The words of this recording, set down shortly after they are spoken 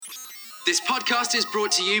This podcast is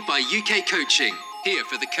brought to you by UK Coaching, here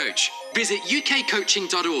for the coach. Visit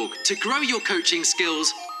ukcoaching.org to grow your coaching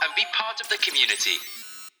skills and be part of the community.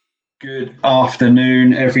 Good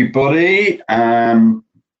afternoon, everybody.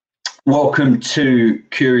 Welcome to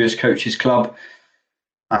Curious Coaches Club.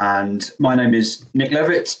 And my name is Nick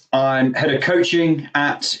Levitt. I'm head of coaching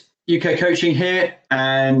at UK Coaching here,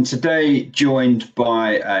 and today joined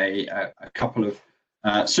by a couple of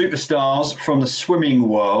superstars from the swimming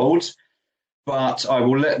world. But I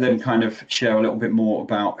will let them kind of share a little bit more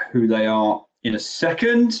about who they are in a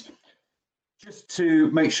second. Just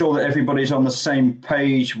to make sure that everybody's on the same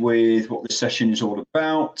page with what this session is all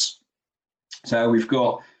about. So we've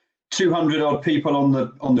got 200 odd people on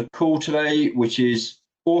the call today, which is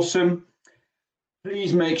awesome.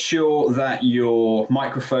 Please make sure that your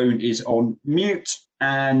microphone is on mute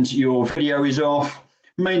and your video is off,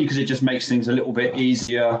 mainly because it just makes things a little bit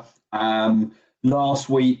easier. Last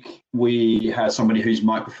week, we had somebody whose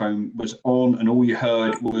microphone was on and all you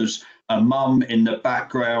heard was a mum in the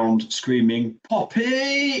background screaming,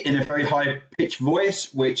 "Poppy," in a very high-pitched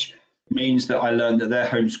voice, which means that I learned that their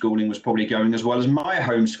homeschooling was probably going as well as my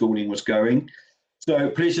homeschooling was going. So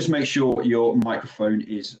please just make sure your microphone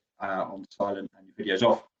is on silent and your video's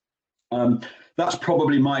off. That's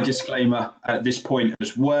probably my disclaimer at this point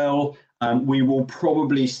as well. We will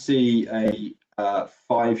probably see a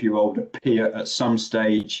 5-year-old appear at some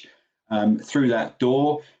stage through that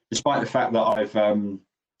door, despite the fact that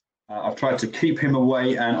I've tried to keep him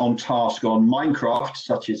away and on task on Minecraft,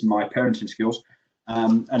 such as my parenting skills,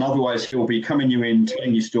 and otherwise he'll be coming you in,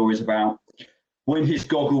 telling you stories about when his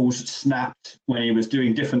goggles snapped, when he was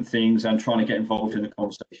doing different things and trying to get involved in the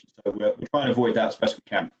conversation. So we're trying to avoid that as best we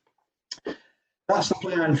can. That's the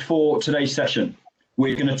plan for today's session.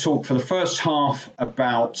 We're going to talk for the first half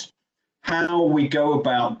about how we go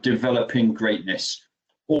about developing greatness,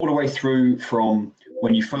 all the way through from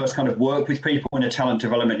when you first kind of work with people in a talent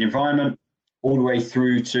development environment, all the way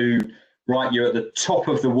through to, right, you're at the top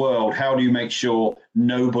of the world. How do you make sure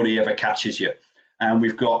nobody ever catches you? And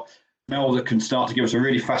we've got Mel that can start to give us a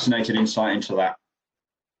really fascinating insight into that.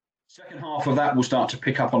 Second half of that, we'll start to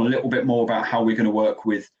pick up on a little bit more about how we're going to work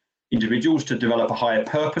with individuals to develop a higher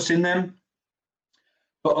purpose in them.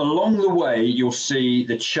 But along the way, you'll see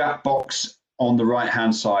the chat box on the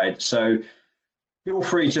right-hand side. So feel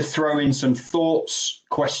free to throw in some thoughts,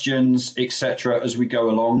 questions, etc. as we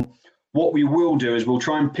go along. What we will do is we'll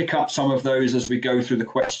try and pick up some of those as we go through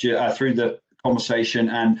the conversation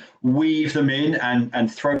and weave them in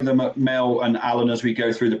and throw them at Mel and Alan as we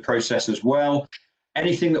go through the process as well.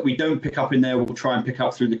 Anything that we don't pick up in there, we'll try and pick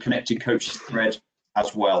up through the Connected Coaches thread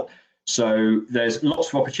as well. So there's lots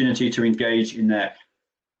of opportunity to engage in there.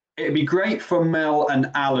 It'd be great for Mel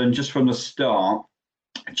and Alan, just from the start,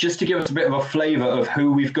 just to give us a bit of a flavour of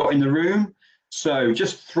who we've got in the room. So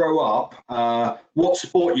just throw up what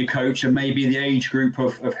sport you coach and maybe the age group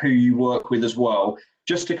of who you work with as well,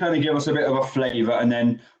 just to kind of give us a bit of a flavour. And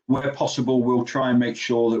then where possible, we'll try and make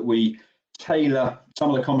sure that we tailor some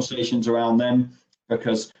of the conversations around them,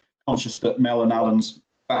 because conscious that Mel and Alan's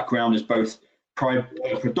background is both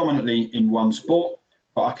predominantly in one sport,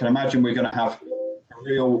 but I can imagine we're going to have a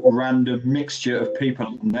real random mixture of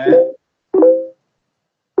people in there.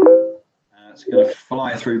 It's going to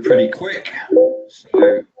fly through pretty quick.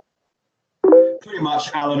 So pretty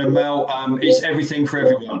much Alan and Mel, it's everything for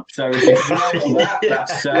everyone. So if you can rely on that,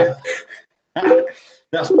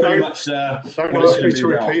 that's pretty much what it's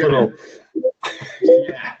going to be about.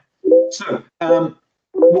 Yeah. So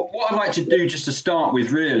what I'd like to do just to start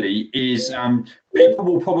with really is people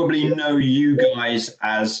will probably know you guys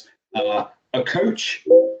as a coach,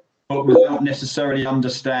 but without necessarily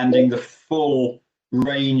understanding the full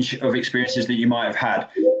range of experiences that you might have had.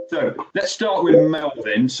 So let's start with Mel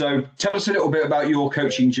then. So tell us a little bit about your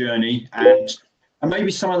coaching journey and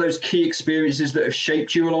maybe some of those key experiences that have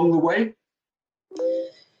shaped you along the way.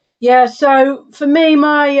 Yeah, so for me,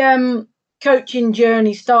 my coaching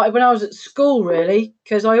journey started when I was at school, really,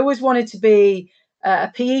 because I always wanted to be a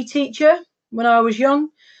PE teacher when I was young.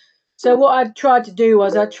 So what I tried to do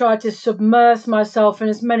was I tried to submerge myself in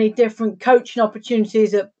as many different coaching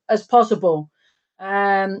opportunities as possible.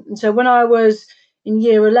 And so when I was in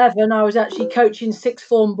year 11, I was actually coaching sixth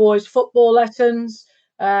form boys football lessons.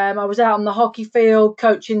 I was out on the hockey field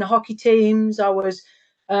coaching the hockey teams. I was,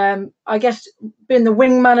 I guess, being the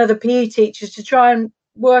wingman of the PE teachers to try and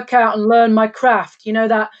work out and learn my craft. You know,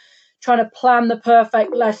 that trying to plan the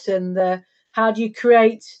perfect lesson, the how do you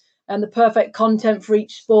create and the perfect content for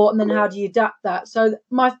each sport, and then how do you adapt that? So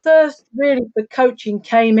my thirst really for coaching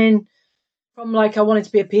came in from, like, I wanted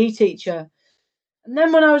to be a PE teacher. And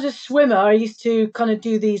then when I was a swimmer, I used to kind of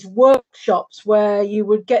do these workshops where you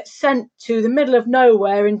would get sent to the middle of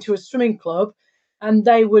nowhere into a swimming club, and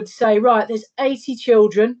they would say, right, there's 80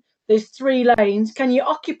 children, there's 3 lanes, can you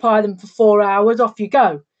occupy them for 4 hours? Off you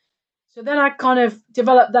go. So then I kind of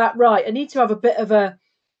developed that, right. I need to have a bit of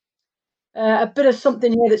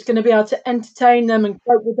something here that's going to be able to entertain them and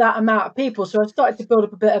cope with that amount of people. So I started to build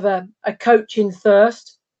up a bit of a coaching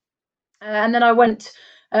thirst. And then I went,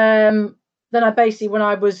 then I basically, when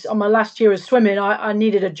I was on my last year of swimming, I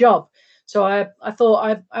needed a job. So I thought I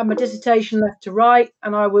had my dissertation left to write,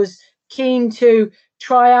 and I was keen to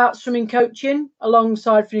try out swimming coaching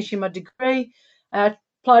alongside finishing my degree.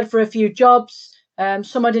 Applied for a few jobs.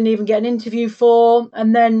 Some I didn't even get an interview for.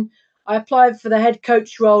 And then I applied for the head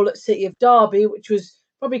coach role at City of Derby, which was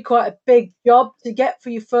probably quite a big job to get for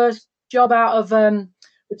your first job out of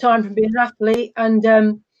retiring from being an athlete.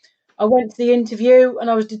 And I went to the interview, and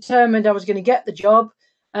I was determined I was going to get the job.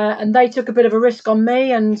 And they took a bit of a risk on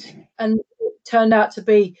me, and it turned out to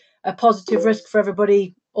be a positive risk for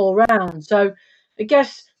everybody all round. So I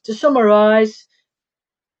guess to summarise,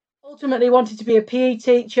 ultimately wanted to be a PE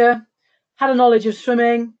teacher, had a knowledge of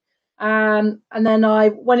swimming, and then I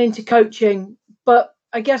went into coaching. But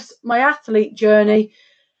I guess my athlete journey,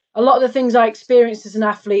 a lot of the things I experienced as an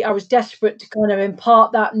athlete, I was desperate to kind of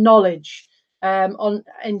impart that knowledge on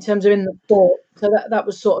in terms of in the sport. So that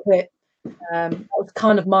was sort of it. That was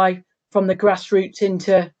kind of my from the grassroots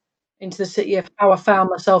into the city of how I found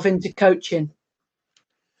myself into coaching.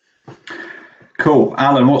 Cool,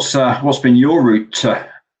 Alan. What's been your route to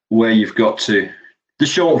where you've got to? The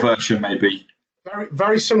short version, maybe. Very,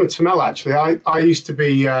 very similar to Mel, actually. I used to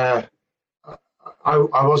be. I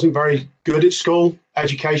wasn't very good at school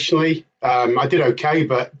educationally. I did okay,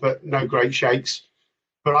 but no great shakes.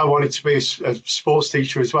 But I wanted to be a sports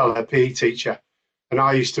teacher as well, a PE teacher. And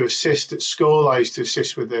I used to assist at school. I used to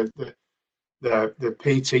assist with the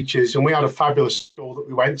PE teachers. And we had a fabulous school that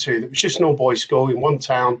we went to that was just an all-boys school in one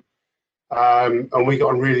town. And we got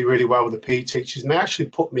on really, really well with the PE teachers. And they actually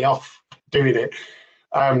put me off doing it.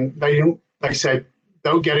 They said,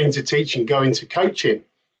 don't get into teaching, go into coaching.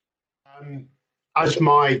 As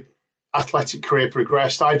my athletic career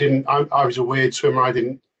progressed, I was a weird swimmer. I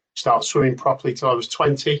didn't start swimming properly till I was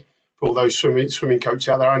 20. For all those swimming coaches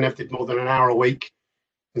out there, I never did more than an hour a week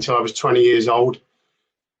until I was 20 years old.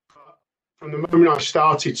 From the moment I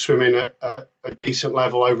started swimming at a decent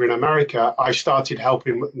level over in America, I started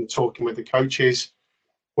helping and talking with the coaches.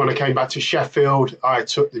 When I came back to Sheffield, I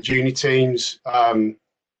took the junior teams and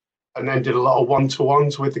then did a lot of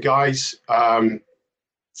one-to-ones with the guys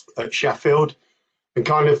at Sheffield. And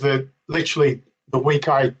kind of literally the week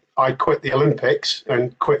I quit the Olympics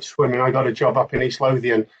and quit swimming, I got a job up in East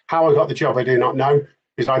Lothian. How I got the job, I do not know,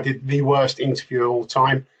 because I did the worst interview of all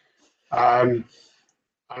time. And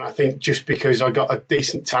I think just because I got a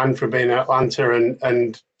decent tan from being in Atlanta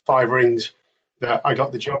and 5 rings, that I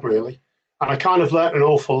got the job, really. And I kind of learnt an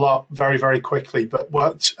awful lot very, very quickly, but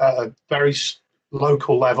worked at a very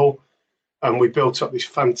local level. And we built up this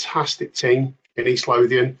fantastic team in East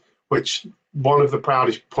Lothian, which one of the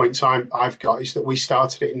proudest points I've got is that we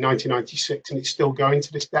started it in 1996 and it's still going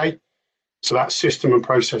to this day. So that system and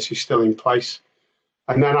process is still in place.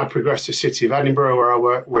 And then I progressed to City of Edinburgh, where I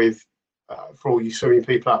work with, for all you swimming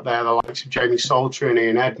people out there, the likes of Jamie Salter and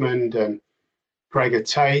Ian Edmond and Gregor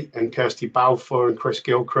Tate and Kirsty Balfour and Chris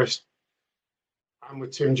Gilchrist, and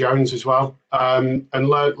with Tim Jones as well, and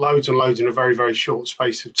loads and loads in a very, very short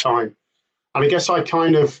space of time. And I guess I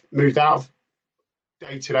kind of moved out of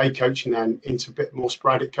day-to-day coaching then into a bit more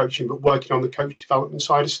sporadic coaching, but working on the coach development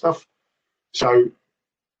side of stuff. So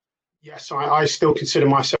yes, I still consider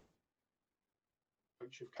myself a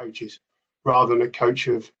coach of coaches rather than a coach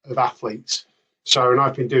of athletes. So, and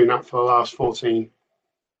I've been doing that for the last 14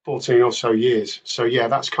 or so years. So yeah,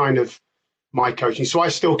 that's kind of my coaching. So I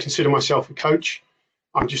still consider myself a coach.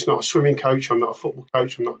 I'm just not a swimming coach. I'm not a football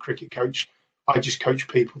coach. I'm not a cricket coach. I just coach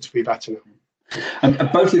people to be better now. And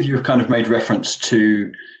both of you have kind of made reference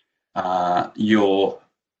to your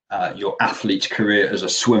athlete career as a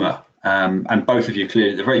swimmer, and both of you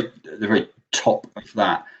clearly the very top of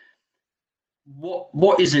that.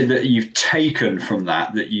 What is it that you've taken from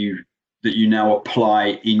that you now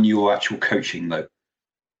apply in your actual coaching, though?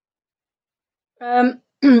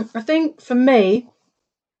 I think for me,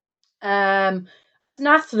 as an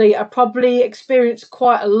athlete, I probably experienced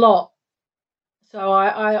quite a lot. So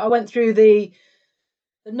I went through the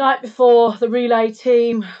night before the relay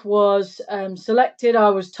team was selected. I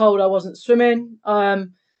was told I wasn't swimming.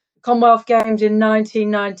 Commonwealth Games in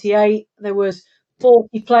 1998, there was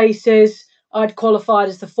 40 places. I'd qualified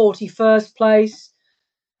as the 41st place.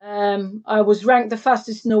 I was ranked the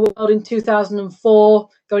fastest in the world in 2004,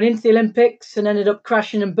 going into the Olympics, and ended up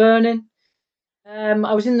crashing and burning.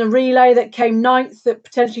 I was in the relay that came ninth, that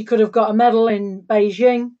potentially could have got a medal in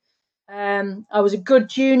Beijing. I was a good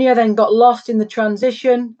junior, then got lost in the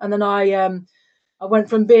transition, and then I went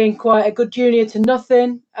from being quite a good junior to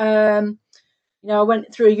nothing. I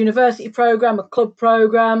went through a university program, a club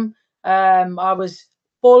program. I was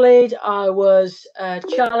bullied, I was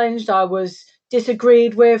challenged, I was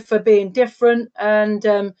disagreed with for being different, and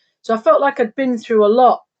so I felt like I'd been through a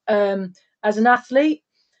lot as an athlete.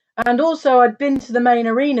 And also, I'd been to the main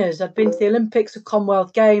arenas. I'd been to the Olympics, the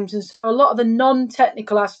Commonwealth Games, and so a lot of the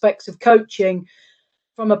non-technical aspects of coaching,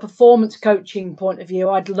 from a performance coaching point of view,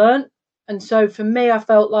 I'd learnt. And so for me, I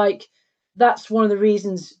felt like that's one of the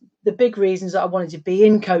reasons, the big reasons that I wanted to be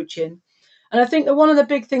in coaching. And I think that one of the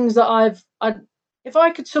big things that if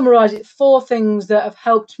I could summarize it, 4 things that have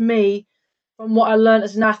helped me from what I learned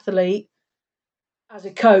as an athlete, as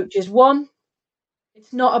a coach, is 1,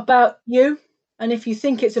 it's not about you. And if you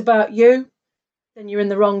think it's about you, then you're in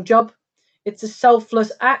the wrong job. It's a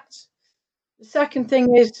selfless act. The second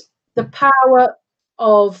thing is the power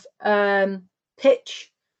of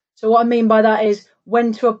pitch. So what I mean by that is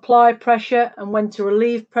when to apply pressure and when to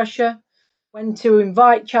relieve pressure, when to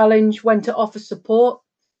invite challenge, when to offer support.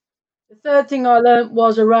 The third thing I learned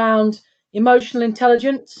was around emotional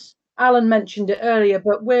intelligence. Alan mentioned it earlier,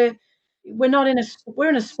 but we're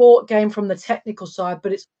in a sport game from the technical side,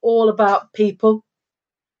 but it's all about people.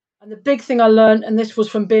 And the big thing I learned, and this was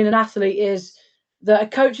from being an athlete, is that a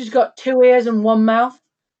coach has got 2 ears and 1 mouth.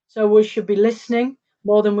 So we should be listening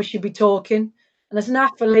more than we should be talking. And as an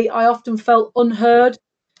athlete, I often felt unheard.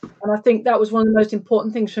 And I think that was one of the most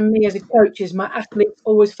important things for me as a coach, is my athletes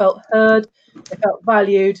always felt heard, they felt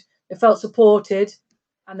valued, they felt supported,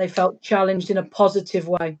 and they felt challenged in a positive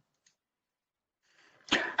way.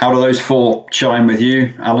 How do those 4 chime with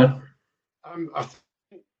you, Alan? I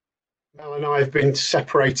think Mel and I have been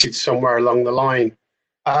separated somewhere along the line.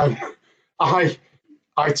 I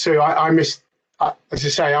missed, as I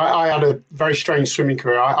say, I had a very strange swimming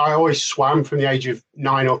career. I always swam from the age of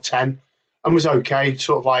 9 or 10 and was okay,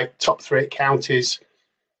 sort of like top 3 at counties,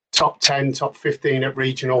 top 10, top 15 at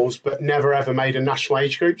regionals, but never ever made a national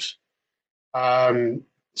age groups.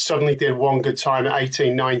 Suddenly did one good time at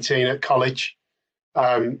 18, 19 at college,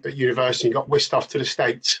 at university, and got whisked off to the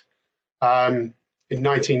States in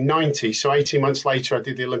 1990. So 18 months later, I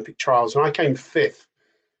did the Olympic trials, and I came 5th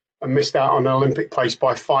and missed out on an Olympic place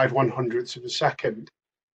by 5/100ths of a second.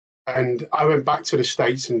 And I went back to the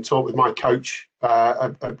States and talked with my coach,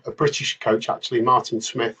 a British coach actually, Martin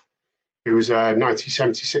Smith, who was a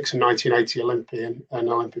 1976 and 1980 Olympian and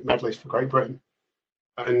Olympic medalist for Great Britain.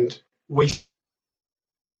 And we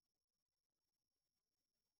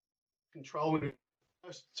controlling.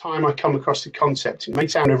 First time I come across the concept, it may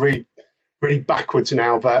sound really, really backwards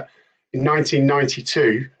now, but in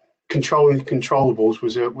 1992, controlling the controllables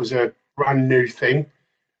was a brand new thing.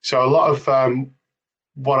 So a lot of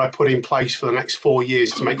what I put in place for the next 4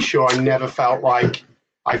 years to make sure I never felt like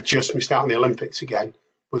I've just missed out on the Olympics again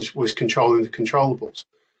was controlling the controllables.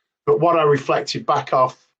 But what I reflected back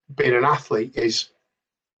off being an athlete is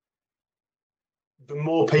the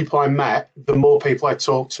more people I met, the more people I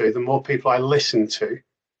talked to, the more people I listened to,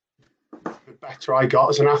 the better I got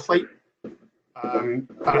as an athlete. And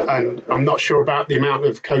I'm not sure about the amount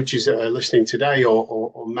of coaches that are listening today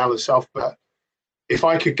or Mel herself, but if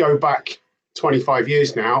I could go back 25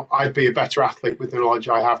 years now, I'd be a better athlete with the knowledge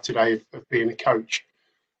I have today of being a coach.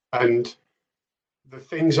 And the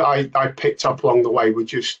things that I picked up along the way were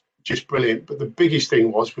just brilliant. But the biggest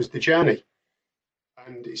thing was the journey.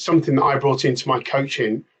 And it's something that I brought into my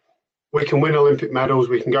coaching. We can win Olympic medals,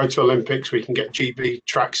 we can go to Olympics, we can get GB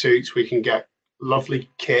tracksuits, we can get lovely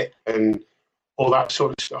kit and all that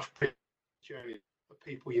sort of stuff. Journey, the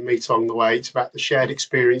people you meet along the way, it's about the shared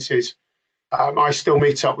experiences. I still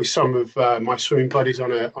meet up with some of my swimming buddies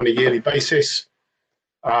on a yearly basis.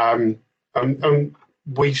 And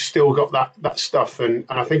we've still got that stuff. And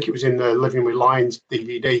I think it was in the Living with Lions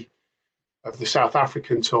DVD of the South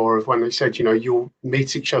African tour, of when they said, you'll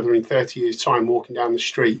meet each other in 30 years' time walking down the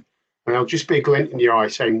street, and there'll just be a glint in your eye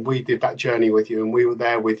saying, we did that journey with you and we were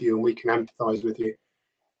there with you and we can empathise with you.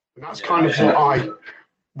 And that's kind of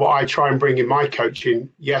what I try and bring in my coaching.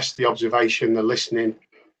 Yes, the observation, the listening,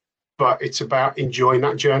 but it's about enjoying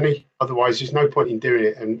that journey. Otherwise, there's no point in doing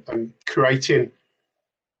it and creating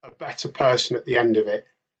a better person at the end of it.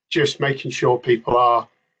 Just making sure people are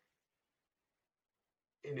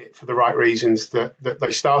in it for the right reasons, that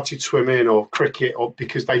they started swimming or cricket or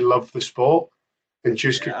because they love the sport, and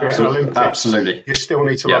just because you're an Olympic, absolutely, you still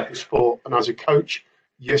need to love the sport. And as a coach,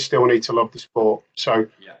 you still need to love the sport. So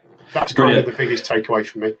that's kind of the biggest takeaway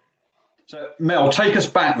for me. So Mel, take us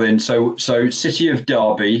back then. So City of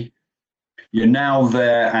Derby, you're now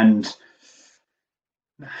there and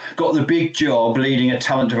got the big job leading a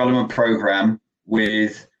talent development program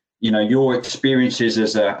with, your experiences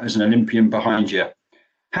as an Olympian behind you.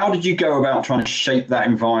 How did you go about trying to shape that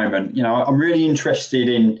environment? I'm really interested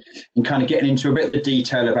in kind of getting into a bit of the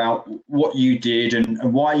detail about what you did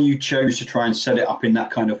and why you chose to try and set it up in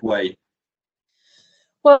that kind of way.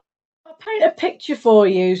 Well, I'll paint a picture for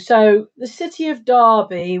you. So the City of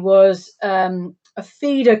Derby was a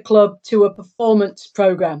feeder club to a performance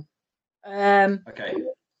program. Okay.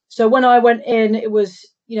 So when I went in, it was,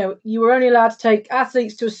 you were only allowed to take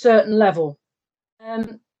athletes to a certain level.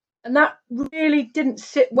 And that really didn't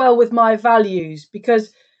sit well with my values,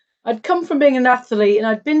 because I'd come from being an athlete and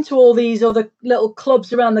I'd been to all these other little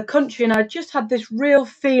clubs around the country, and I just had this real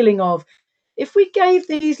feeling of, if we gave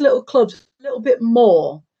these little clubs a little bit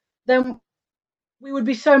more, then we would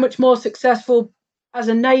be so much more successful as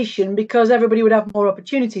a nation, because everybody would have more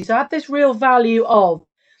opportunities. So I had this real value of,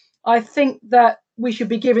 I think that we should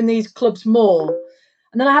be giving these clubs more.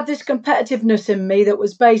 And then I had this competitiveness in me that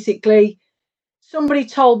was basically, somebody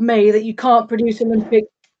told me that you can't produce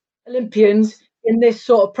Olympians in this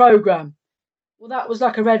sort of program. Well, that was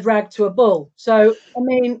like a red rag to a bull. So,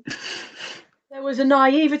 there was a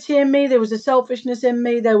naivety in me. There was a selfishness in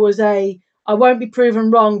me. There was I won't be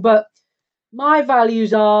proven wrong. But my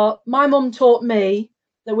values are, my mum taught me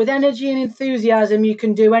that with energy and enthusiasm, you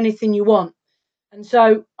can do anything you want. And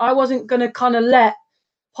so I wasn't going to kind of let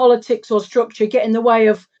politics or structure get in the way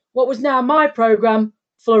of what was now my program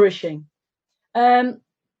flourishing. And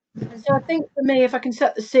so I think for me, if I can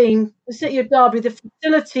set the scene, the City of Derby, the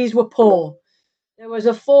facilities were poor. There was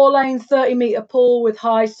a 4-lane, 30-metre pool with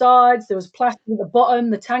high sides. There was plastic at the bottom.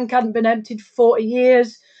 The tank hadn't been emptied for 40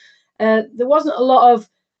 years. There wasn't a lot of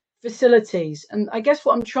facilities. And I guess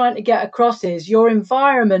what I'm trying to get across is your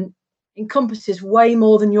environment encompasses way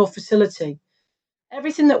more than your facility.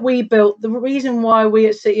 Everything that we built, the reason why we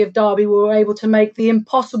at City of Derby were able to make the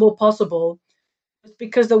impossible possible was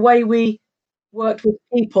because the way we worked with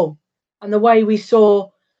people and the way we saw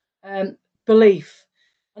belief.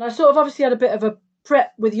 And I sort of obviously had a bit of a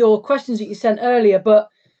prep with your questions that you sent earlier, but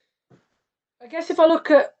I guess if I look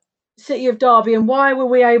at City of Derby and why were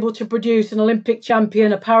we able to produce an Olympic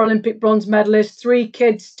champion, a Paralympic bronze medalist, 3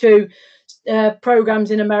 kids to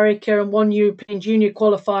programs in America and 1 European junior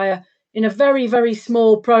qualifier in a very, very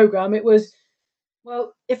small program, it was,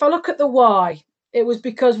 well, if I look at the why, it was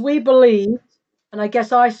because we believed, and I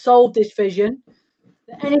guess I sold this vision,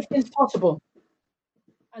 that anything's possible.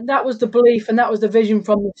 And that was the belief, and that was the vision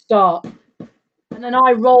from the start. And then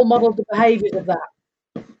I role modeled the behaviors of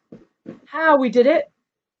that. How we did it,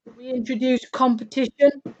 we introduced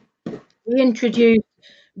competition, we introduced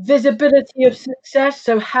visibility of success.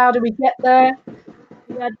 So how do we get there?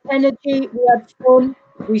 We had energy, we had fun,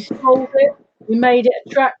 we sold it, we made it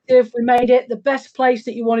attractive, we made it the best place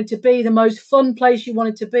that you wanted to be, the most fun place you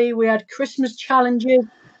wanted to be. We had Christmas challenges,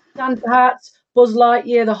 Santa hats, Buzz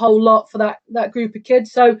Lightyear, the whole lot for that group of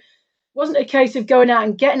kids. So it wasn't a case of going out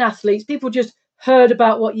and getting athletes. People just heard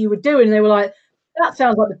about what you were doing. And they were like, that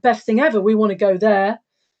sounds like the best thing ever. We want to go there.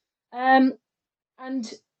 And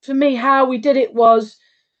for me, how we did it was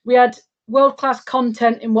we had world-class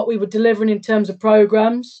content in what we were delivering in terms of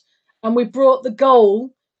programs. And we brought the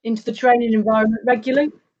goal into the training environment regularly.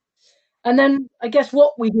 And then I guess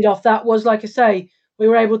what we did off that was, like I say, we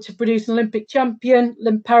were able to produce an Olympic champion,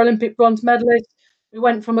 Paralympic bronze medalist. We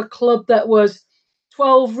went from a club that was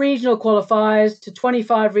 12 regional qualifiers to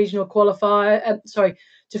 25 regional qualifiers,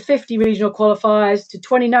 to 50 regional qualifiers, to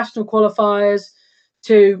 20 national qualifiers,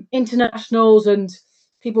 to internationals and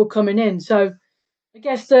people coming in. So I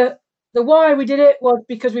guess the why we did it was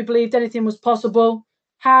because we believed anything was possible.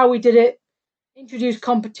 How we did it, introduce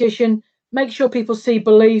competition, make sure people see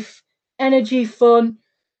belief, energy, fun,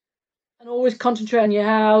 and always concentrate on your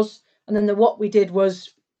hows. And then what we did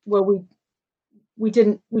was, well, we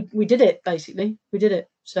did it, basically. We did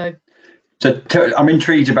it. So I'm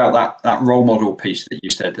intrigued about that role model piece that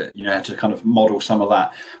you said, that had to kind of model some of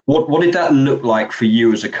that. What did that look like for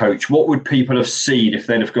you as a coach? What would people have seen if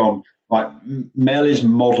they'd have gone, like, Mel is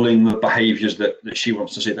modeling the behaviours that she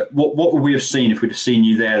wants to see? That what would we have seen if we'd have seen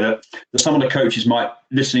you there? That some of the coaches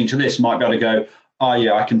listening to this might be able to go, oh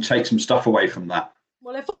yeah, I can take some stuff away from that.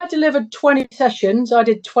 Well, if I delivered 20 sessions, I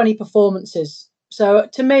did 20 performances. So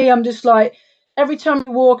to me, I'm just like, every time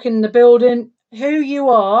you walk in the building, who you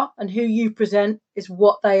are and who you present is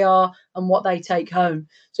what they are and what they take home.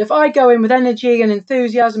 So if I go in with energy and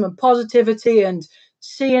enthusiasm and positivity and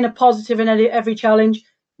seeing a positive in every challenge,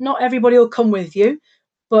 not everybody will come with you,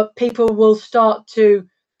 but people will start to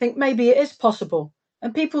think maybe it is possible.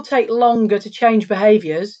 And people take longer to change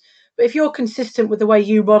behaviours. But if you're consistent with the way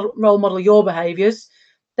you role model your behaviours,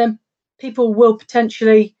 then people will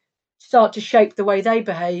potentially start to shape the way they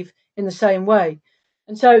behave in the same way.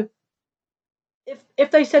 And so if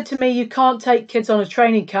they said to me, you can't take kids on a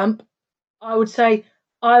training camp, I would say,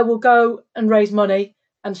 I will go and raise money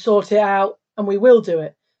and sort it out, and we will do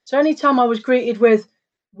it. So anytime I was greeted with,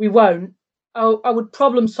 we won't, I would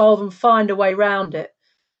problem solve and find a way around it.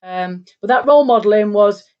 But that role modeling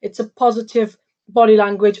it's a positive body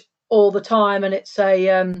language all the time, and it's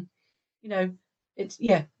a, it's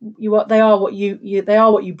they are what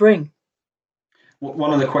you bring.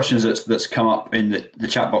 One of the questions that's come up in the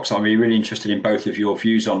chat box, I'm really interested in both of your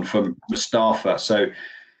views on, from Mustafa. So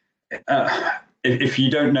if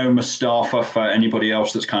you don't know Mustafa, for anybody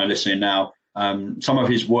else that's kind of listening now, some of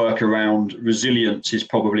his work around resilience is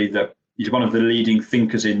probably he's one of the leading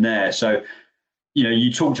thinkers in there. So,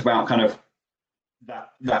 you talked about kind of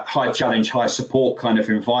that high challenge, high support kind of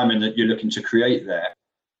environment that you're looking to create there.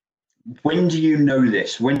 When do you know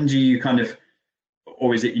this? When do you kind of,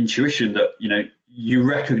 or is it intuition that, you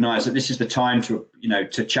recognize that this is the time to,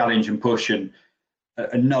 to challenge and push and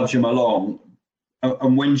nudge them along?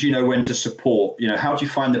 And when do you know when to support? How do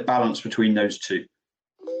you find the balance between those two?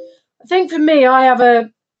 I think for me, I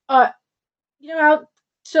have how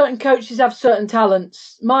certain coaches have certain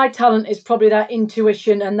talents. My talent is probably that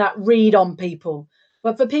intuition and that read on people.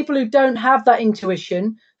 But for people who don't have that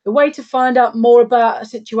intuition, the way to find out more about a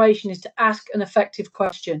situation is to ask an effective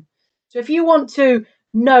question. So if you want to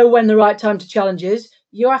know when the right time to challenge is,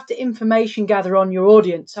 you have to information gather on your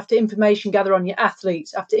audience, have to information gather on your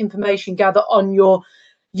athletes, have to information gather on your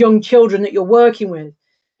young children that you're working with.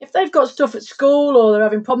 If they've got stuff at school or they're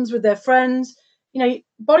having problems with their friends,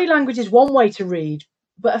 body language is one way to read,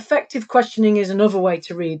 but effective questioning is another way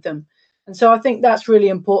to read them. And so I think that's really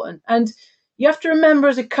important. And you have to remember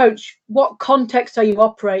as a coach, what context are you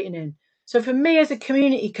operating in? So for me as a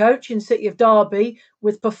community coach in City of Derby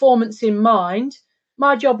with performance in mind,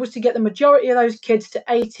 my job was to get the majority of those kids to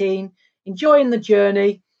 18, enjoying the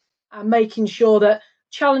journey and making sure that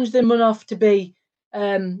challenge them enough to be,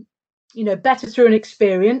 better through an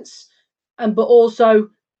experience, but also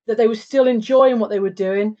that they were still enjoying what they were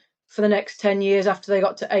doing for the next 10 years after they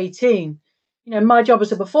got to 18. My job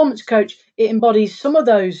as a performance coach, it embodies some of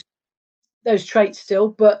those traits still,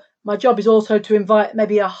 but my job is also to invite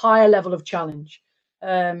maybe a higher level of challenge.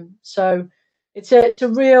 So it's a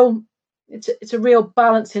real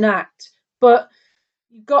balancing act. But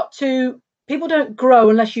people don't grow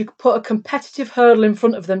unless you put a competitive hurdle in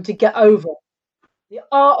front of them to get over. The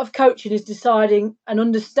art of coaching is deciding and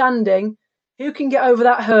understanding who can get over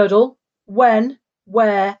that hurdle, when,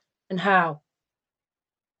 where, and how.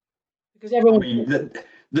 Because everyone.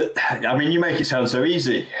 You make it sound so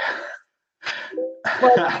easy.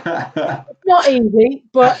 Well, it's not easy,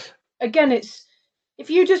 but again, if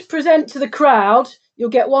you just present to the crowd, you'll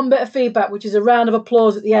get one bit of feedback, which is a round of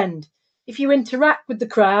applause at the end. If you interact with the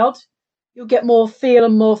crowd, you'll get more feel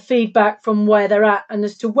and more feedback from where they're at and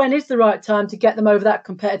as to when is the right time to get them over that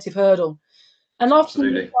competitive hurdle. And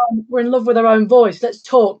often we're in love with our own voice. Let's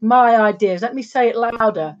talk, my ideas, let me say it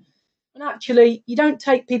louder. And actually, you don't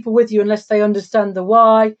take people with you unless they understand the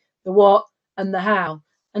why, the what, and the how.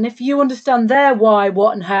 And if you understand their why,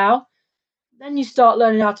 what, and how, then you start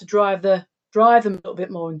learning how to drive them a little bit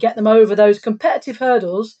more and get them over those competitive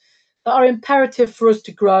hurdles that are imperative for us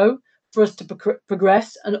to grow, for us to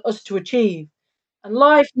progress, and us to achieve. And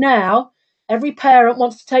life now, every parent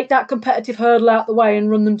wants to take that competitive hurdle out the way and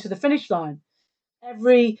run them to the finish line.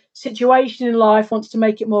 Every situation in life wants to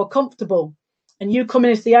make it more comfortable. And you come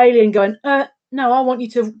in as the alien going, no, I want you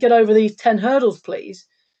to get over these 10 hurdles, please.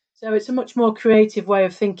 So it's a much more creative way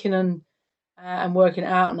of thinking and working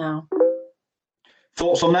it out now.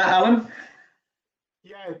 Thoughts on that, Alan?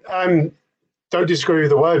 Yeah, don't disagree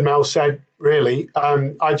with the word Mel said, really.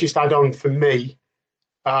 I just add on for me,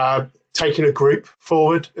 taking a group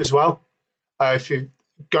forward as well. If you're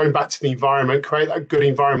going back to the environment, create that good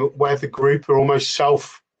environment where the group are almost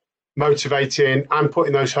self-motivating and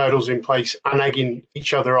putting those hurdles in place and egging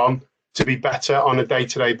each other on to be better on a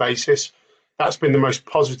day-to-day basis. That's been the most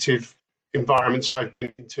positive environments I've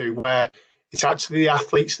been into, where it's actually the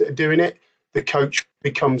athletes that are doing it. The coach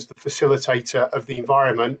becomes the facilitator of the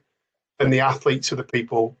environment, and the athletes are the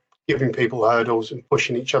people giving people hurdles and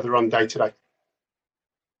pushing each other on day to day.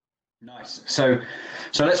 Nice. So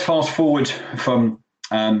let's fast forward from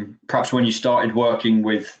perhaps when you started working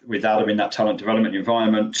with Adam in that talent development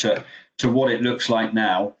environment to what it looks like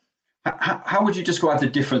now. How would you describe the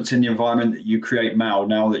difference in the environment that you create, Mal,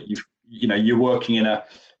 now that you're working in a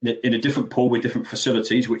different pool with different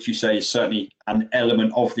facilities, which you say is certainly an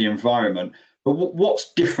element of the environment. But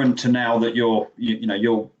what's different to now that you're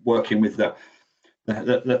working with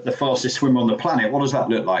the fastest swimmer on the planet? What does that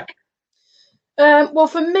look like? Well,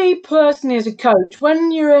 for me personally, as a coach,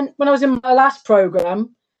 when I was in my last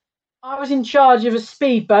program, I was in charge of a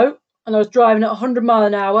speedboat and I was driving at 100 miles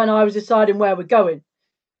an hour and I was deciding where we're going.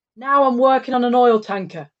 Now I'm working on an oil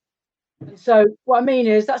tanker. And so what I mean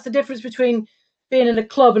is that's the difference between being in a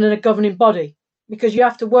club and in a governing body, because you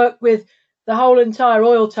have to work with the whole entire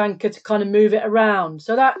oil tanker to kind of move it around.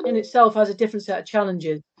 So that in itself has a different set of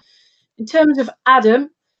challenges. In terms of Adam,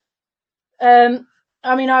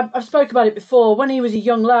 I mean, I've spoke about it before. When he was a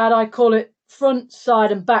young lad, I call it front,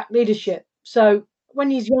 side, and back leadership. So when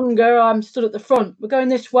he's younger, I'm stood at the front. We're going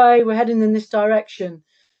this way. We're heading in this direction.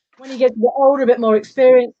 When he gets a bit older, a bit more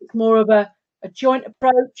experienced, it's more of a joint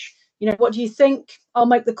approach. What do you think? I'll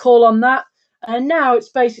make the call on that. And now it's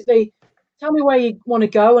basically, tell me where you want to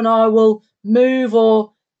go, and I will move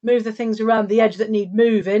the things around the edge that need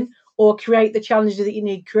moving, or create the challenges that you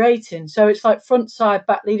need creating. So it's like front, side,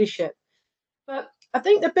 back leadership. But I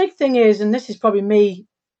think the big thing is, and this is probably me,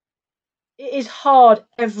 it is hard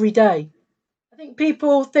every day. I think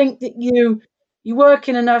people think that you work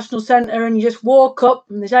in a national centre and you just walk up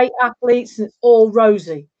and there's 8 athletes and it's all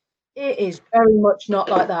rosy. It is very much not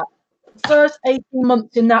like that. The first 18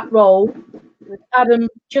 months in that role, with Adam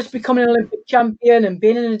just becoming an Olympic champion and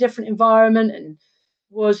being in a different environment, and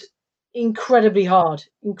was incredibly hard.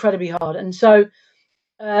 And so,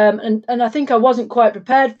 and I think I wasn't quite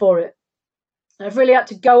prepared for it. I've really had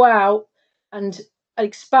to go out and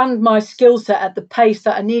expand my skill set at the pace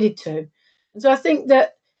that I needed to. And so I think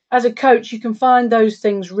that as a coach, you can find those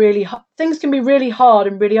things things can be really hard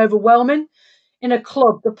and really overwhelming. In a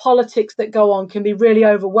club, the politics that go on can be really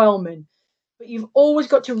overwhelming. But you've always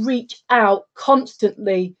got to reach out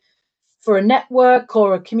constantly for a network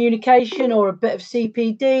or a communication or a bit of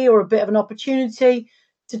CPD or a bit of an opportunity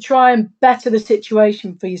to try and better the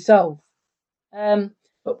situation for yourself.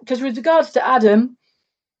 But because with regards to Adam,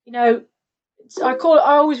 I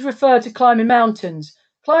always refer to climbing mountains.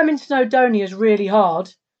 Climbing Snowdonia is really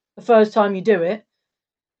hard the first time you do it.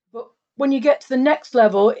 But when you get to the next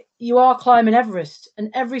level, you are climbing Everest,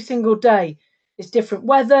 and every single day is different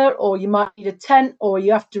weather, or you might need a tent, or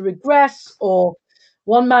you have to regress, or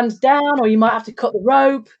one man's down, or you might have to cut the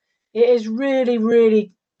rope. It is really,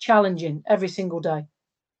 really challenging every single day.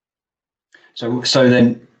 So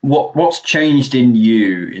then what's changed in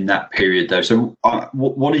you in that period though? So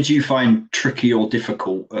what did you find tricky or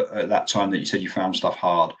difficult at that time that you said you found stuff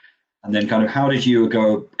hard? And then kind of how did you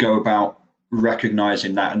go about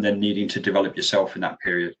recognizing that and then needing to develop yourself in that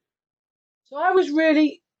period? So I was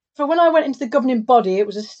when I went into the governing body, it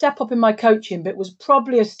was a step up in my coaching, but it was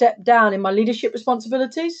probably a step down in my leadership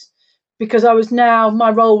responsibilities, because my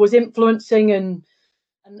role was influencing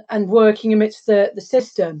and working amidst the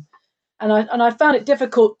system. And I found it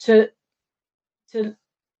difficult to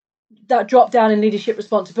that drop down in leadership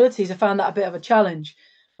responsibilities. I found that a bit of a challenge.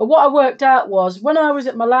 But what I worked out was, when I was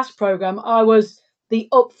at my last program, I was the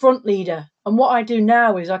upfront leader. And what I do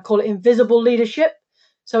now is I call it invisible leadership.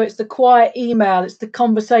 So it's the quiet email, it's the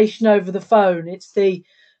conversation over the phone, it's the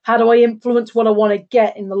how do I influence what I want to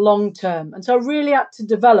get in the long term. And so I really had to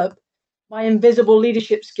develop my invisible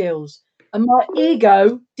leadership skills. And my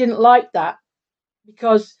ego didn't like that,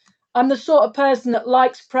 because I'm the sort of person that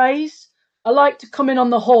likes praise. I like to come in on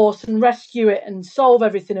the horse and rescue it and solve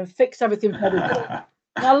everything and fix everything for everybody.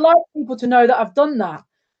 And I like people to know that I've done that.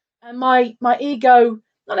 And my ego,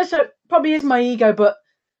 not necessarily, probably is my ego, but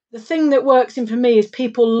the thing that works in for me is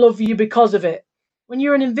people love you because of it. When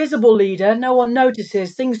you're an invisible leader, no one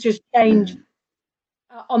notices. Things just change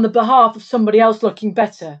on the behalf of somebody else looking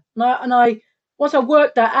better. And I once I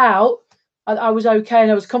worked that out, I was okay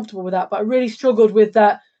and I was comfortable with that. But I really struggled with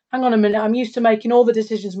that. Hang on a minute, I'm used to making all the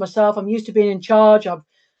decisions myself. I'm used to being in charge. I've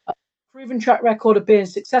a proven track record of being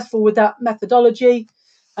successful with that methodology.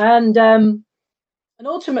 And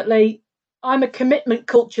ultimately, I'm a commitment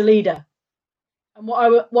culture leader. And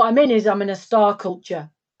what I mean is I'm in a star culture.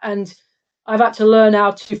 And I've had to learn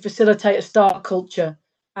how to facilitate a star culture.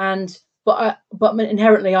 But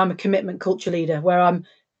inherently, I'm a commitment culture leader, where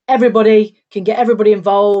everybody can get everybody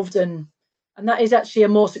involved. And that is actually a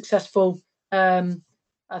more successful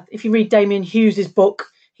if you read Damien Hughes's book,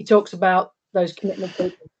 he talks about those commitment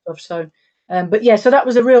and stuff. So, so that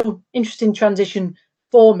was a real interesting transition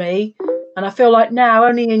for me. And I feel like now,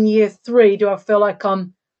 only in year 3, do I feel like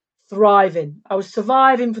I'm thriving. I was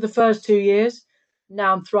surviving for the first 2 years.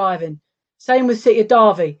 Now I'm thriving. Same with City of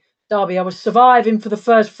Derby. Derby, I was surviving for the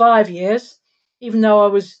first 5 years, even though I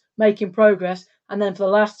was making progress. And then for the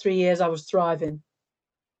last 3 years, I was thriving.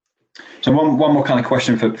 So one more kind of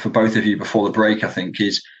question for both of you before the break, I think,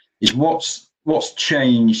 is what's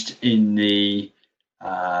changed in the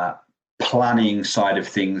planning side of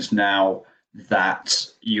things now that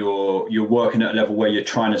you're working at a level where you're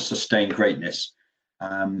trying to sustain greatness?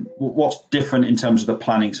 What's different in terms of the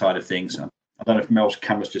planning side of things? I don't know if Mel's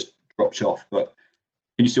camera's just dropped off, but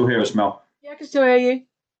can you still hear us, Mel? Yeah, I can still hear you.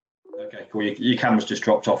 Okay, cool. Your camera's just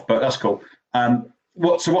dropped off, but that's cool.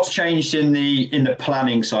 What's changed in the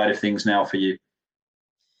planning side of things now for you?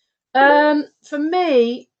 For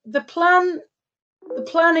me, the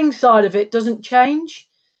planning side of it doesn't change.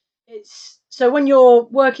 It's so when you're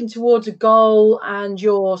working towards a goal and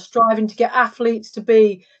you're striving to get athletes to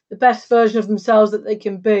be the best version of themselves that they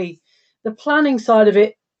can be, the planning side of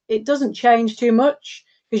it doesn't change too much,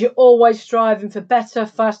 because you're always striving for better,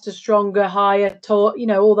 faster, stronger, higher,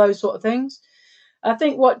 all those sort of things. I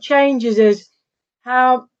think what changes is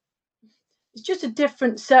how it's just a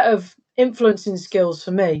different set of influencing skills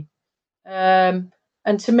for me. And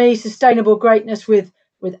to me, sustainable greatness with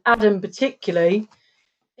Adam particularly,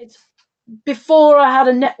 it's before I had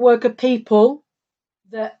a network of people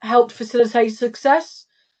that helped facilitate success.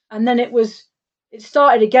 And then it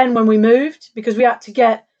started again when we moved, because we had to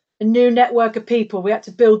get a new network of people. We had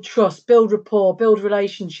to build trust, build rapport, build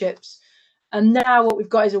relationships. And now what we've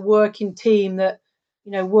got is a working team that,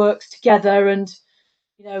 works together. And,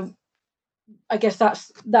 I guess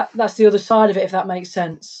that's the other side of it, if that makes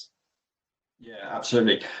sense. Yeah,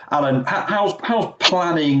 absolutely. Alan, how's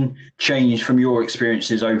planning changed from your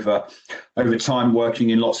experiences over time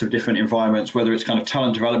working in lots of different environments, whether it's kind of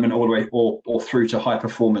talent development all the way or through to high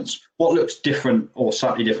performance? What looks different or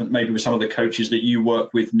slightly different maybe with some of the coaches that you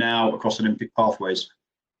work with now across Olympic pathways?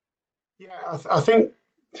 Yeah, I think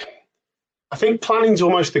planning's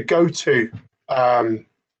almost the go-to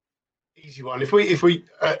easy one. If we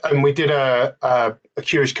and we did a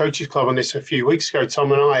Curious Coaches Club on this a few weeks ago,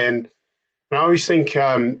 Tom and I, and I always think,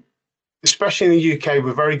 especially in the UK,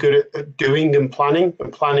 we're very good at doing and planning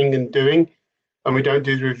and doing, and we don't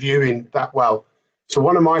do the reviewing that well. So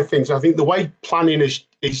one of my things, I think the way planning has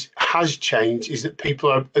changed is that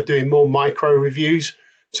people are doing more micro reviews.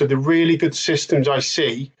 So the really good systems I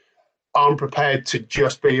see aren't prepared to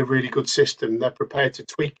just be a really good system. They're prepared to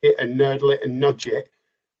tweak it and nerdle it and nudge it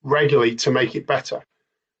regularly to make it better.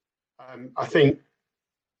 I think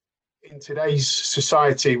in today's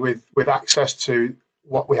society, with access to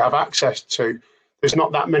what we have access to, there's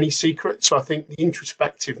not that many secrets. So I think the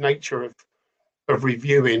introspective nature of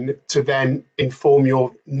reviewing to then inform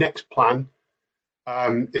your next plan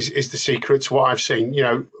is the secret to what I've seen.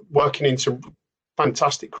 Working in some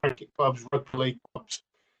fantastic cricket clubs, rugby league clubs,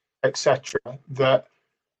 etc. That,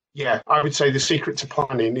 yeah, I would say the secret to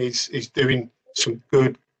planning is doing some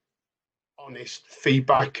good, honest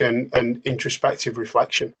feedback and introspective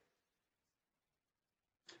reflection.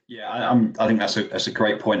 Yeah, I think that's a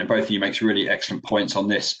great point, and both of you makes really excellent points on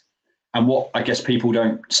this. And what I guess people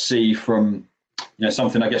don't see from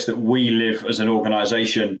something I guess that we live as an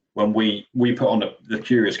organisation when we put on the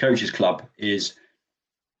Curious Coaches Club is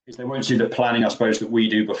they won't see the planning, I suppose, that we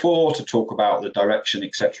do before to talk about the direction,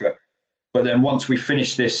 etc. But then once we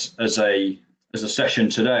finish this as a session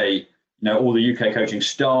today, all the UK coaching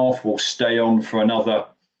staff will stay on for another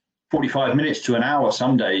 45 minutes to an hour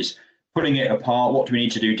some days, putting it apart. What do we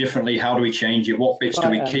need to do differently? How do we change it? What bits do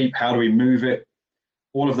we keep? How do we move it?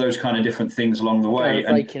 All of those kind of different things along the way.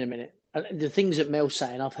 Break in a minute. The things that Mel's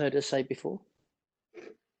saying, I've heard her say before.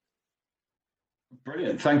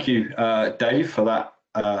 Brilliant. Thank you, Dave, for that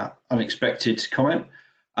unexpected comment.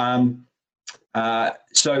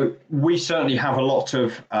 So we certainly have a lot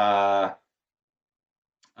of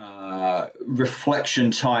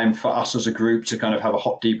reflection time for us as a group to kind of have a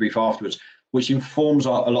hot debrief afterwards, which informs a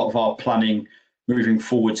lot of our planning moving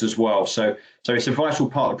forwards as well. So it's a vital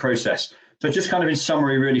part of the process. So just kind of in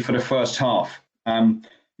summary, really, for the first half,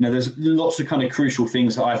 there's lots of kind of crucial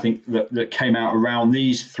things that I think that came out around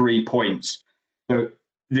these 3 points. So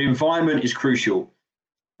the environment is crucial,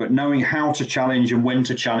 but knowing how to challenge and when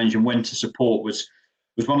to support was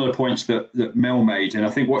one of the points that Mel made. And I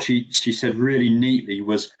think what she said really neatly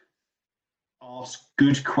was ask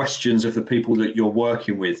good questions of the people that you're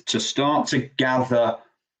working with to start to gather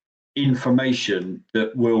information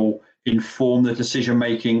that will inform the decision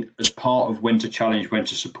making as part of when to challenge, when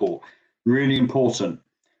to support. Really important.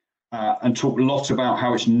 And talk a lot about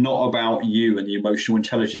how it's not about you and the emotional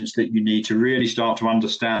intelligence that you need to really start to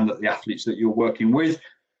understand that the athletes that you're working with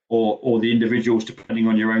or the individuals, depending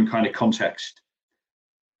on your own kind of context,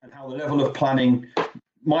 and how the level of planning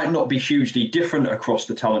might not be hugely different across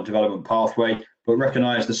the talent development pathway, but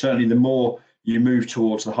recognise that certainly the more you move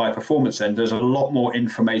towards the high performance end, there's a lot more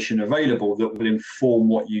information available that will inform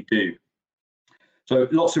what you do. So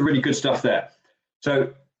lots of really good stuff there.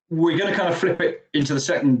 So we're going to kind of flip it into the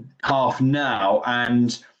second half now,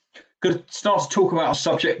 and going to start to talk about a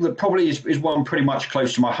subject that probably is one pretty much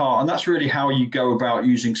close to my heart, and that's really how you go about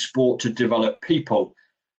using sport to develop people.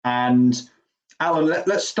 And Alan,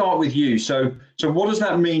 let's start with you. So what does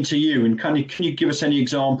that mean to you? And can you give us any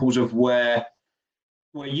examples of where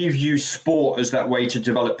you've used sport as that way to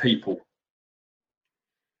develop people?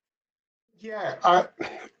 Yeah,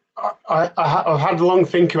 I've had a long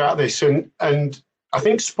think about this, and I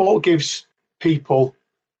think sport gives people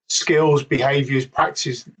skills, behaviours,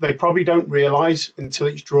 practices they probably don't realise until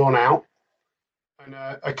it's drawn out. And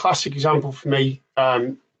a classic example for me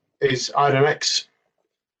is I had an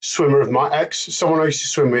ex-swimmer of my someone I used to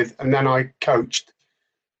swim with, and then I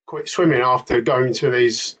quit swimming after going to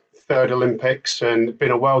his third Olympics and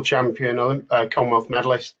been a world champion, Commonwealth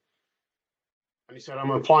medalist. And he said,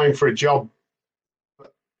 I'm applying for a job,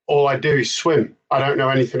 but all I do is swim. I don't know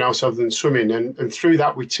anything else other than swimming. And through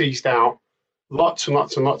that, we teased out lots and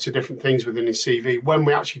lots and lots of different things within his CV when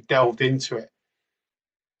we actually delved into it.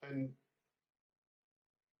 And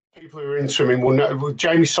people who are in swimming will know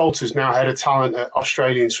Jamie Salter's now head of talent at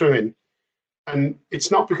Australian Swimming. And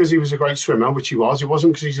it's not because he was a great swimmer, which he was. It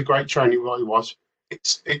wasn't because he's a great trainer, what he was.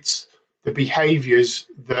 It's the behaviours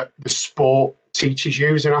that the sport teaches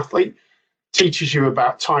you as an athlete. It teaches you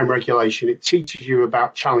about time regulation. It teaches you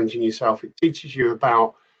about challenging yourself. It teaches you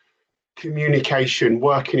about communication,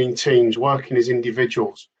 working in teams, working as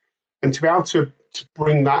individuals. And to be able to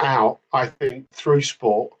bring that out, I think, through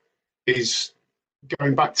sport is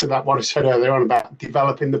going back to that, what I said earlier on about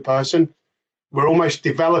developing the person. We're almost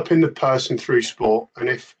developing the person through sport. And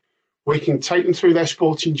if we can take them through their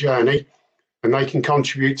sporting journey and they can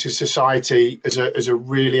contribute to society as a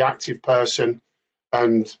really active person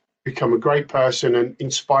and become a great person and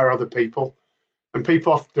inspire other people. And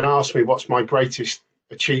people often ask me, what's my greatest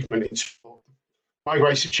achievement in sport? My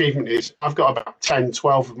greatest achievement is I've got about 10,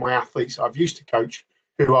 12 of my athletes I've used to coach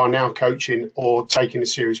who are now coaching or taking a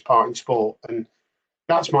serious part in sport. And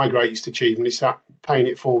that's my greatest achievement. It's that paying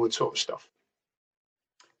it forward sort of stuff.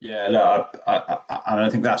 Yeah, no, I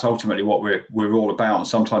think that's ultimately what we're all about. And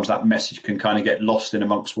sometimes that message can kind of get lost in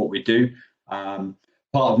amongst what we do.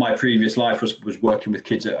 Part of my previous life was working with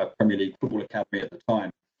kids at a Premier League football academy at the time.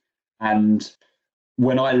 And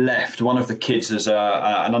when I left, one of the kids as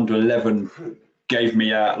an under 11 gave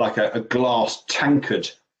me a glass tankard,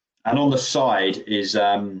 and on the side is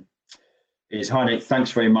 "Hi Nick, thanks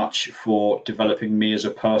very much for developing me as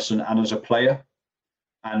a person and as a player."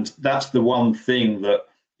 And that's the one thing that,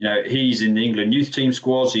 he's in the England youth team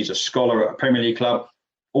squads. He's a scholar at a Premier League club.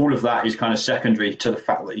 All of that is kind of secondary to the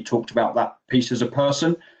fact that he talked about that piece as a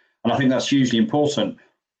person, and I think that's hugely important.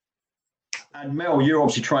 And Mel, you're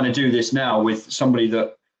obviously trying to do this now with somebody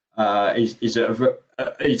that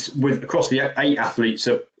is with across the 8 athletes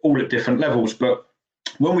all at different levels. But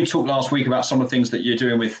when we talked last week about some of the things that you're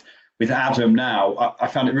doing with Adam now, I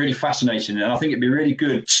found it really fascinating, and I think it'd be really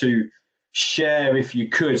good to share, if you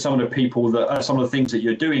could, some of the things that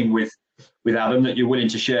you're doing with Adam that you're willing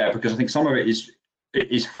to share, because I think some of it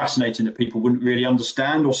is fascinating that people wouldn't really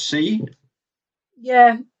understand or see.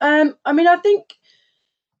 Yeah, I think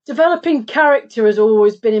developing character has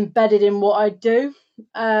always been embedded in what I do.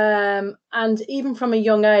 And even from a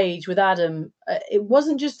young age with Adam, it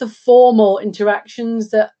wasn't just the formal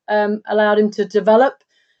interactions that allowed him to develop.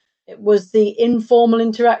 It was the informal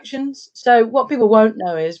interactions. So what people won't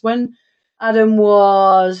know is when Adam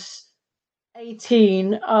was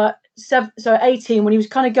 18, 18, when he was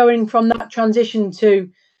kind of going from that transition to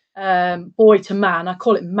boy to man, I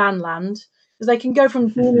call it manland, because they can go from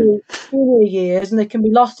junior years and they can be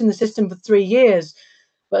lost in the system for 3 years.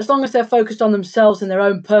 But as long as they're focused on themselves and their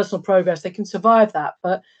own personal progress, they can survive that.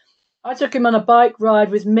 But I took him on a bike ride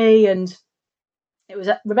with me, and it was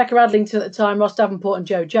Rebecca Adlington at the time, Ross Davenport and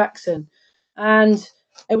Joe Jackson. And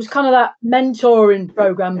it was kind of that mentoring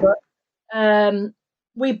program. But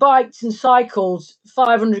we biked and cycled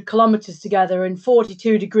 500 kilometers together in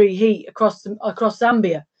 42-degree heat across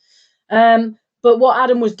Zambia. But what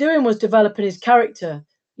Adam was doing was developing his character.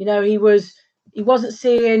 He wasn't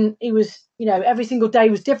seeing, every single day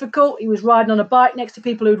was difficult. He was riding on a bike next to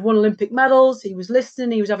people who'd won Olympic medals. He was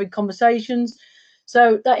listening, he was having conversations.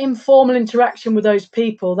 So that informal interaction with those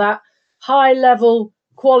people, that high level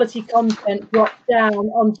quality content dropped down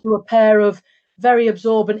onto a pair of very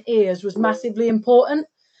absorbent ears was massively important.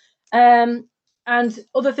 And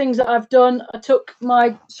other things that I've done, I took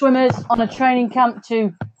my swimmers on a training camp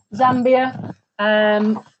to Zambia,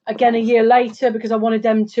 again a year later, because I wanted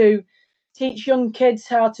them to teach young kids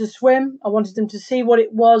how to swim. I wanted them to see what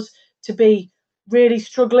it was to be really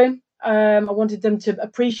struggling. I wanted them to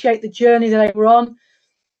appreciate the journey that they were on.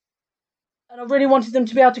 And I really wanted them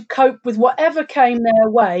to be able to cope with whatever came their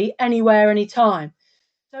way, anywhere, anytime.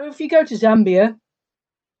 So if you go to Zambia,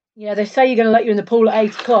 they say you're going to let you in the pool at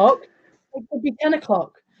 8 o'clock. It could be 10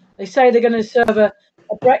 o'clock. They say they're going to serve a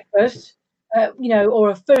breakfast, or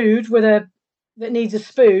a food that needs a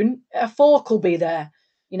spoon. A fork will be there.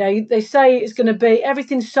 They say it's going to be,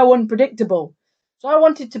 everything's so unpredictable. So I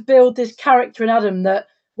wanted to build this character in Adam that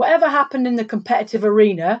whatever happened in the competitive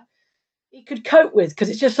arena, he could cope with, because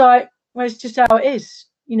it's just like, well, it's just how it is.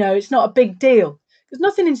 It's not a big deal. Because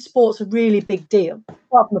nothing in sport's a really big deal,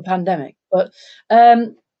 apart from the pandemic. But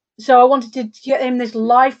so I wanted to get him this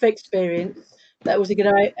life experience that was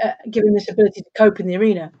going to give him this ability to cope in the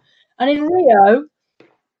arena. And in Rio,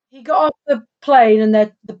 he got off the plane and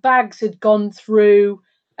the bags had gone through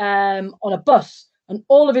on a bus, and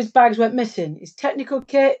all of his bags went missing. His technical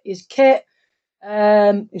kit, his kit,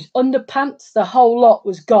 his underpants, the whole lot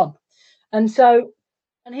was gone. And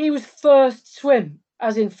he was first swim,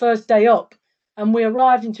 as in first day up, and we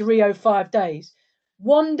arrived into Rio 5 days.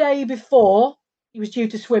 One day before he was due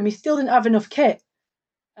to swim, he still didn't have enough kit.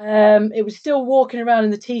 It was still walking around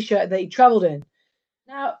in the t-shirt that he travelled in.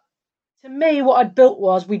 Now, to me, what I'd built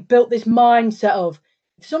was, we built this mindset of,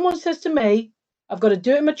 if someone says to me, I've got to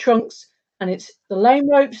do it in my trunks, and it's the lane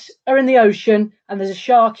ropes are in the ocean and there's a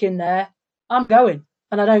shark in there, I'm going,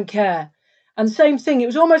 and I don't care. And same thing, it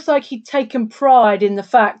was almost like he'd taken pride in the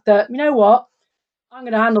fact that, you know what, I'm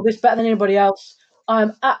going to handle this better than anybody else.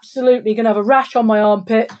 I'm absolutely going to have a rash on my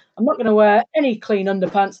armpit. I'm not going to wear any clean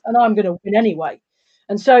underpants, and I'm going to win anyway.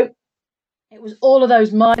 And so it was all of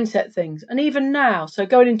those mindset things. And even now, so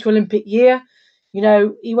going into Olympic year,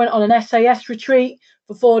 he went on an SAS retreat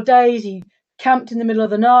for 4 days. He camped in the middle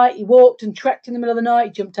of the night. He walked and trekked in the middle of the night.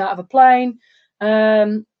 He jumped out of a plane.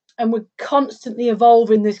 And we're constantly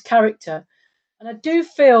evolving this character. And I do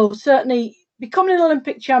feel, certainly becoming an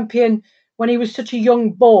Olympic champion when he was such a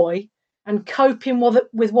young boy and coping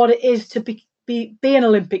with what it is to be an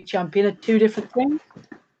Olympic champion are two different things.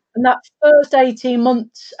 And that first 18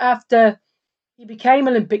 months after he became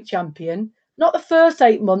Olympic champion, not the first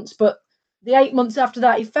 8 months, but the 8 months after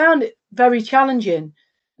that, he found it very challenging.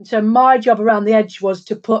 And so my job around the edge was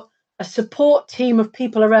to put a support team of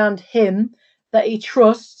people around him that he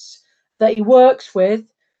trusts, that he works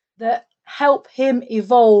with, that help him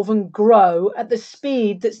evolve and grow at the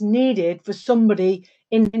speed that's needed for somebody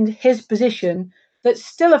in his position that's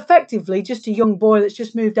still effectively just a young boy that's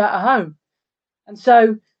just moved out of home. And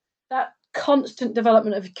so that constant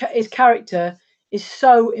development of his character is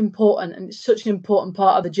so important, and it's such an important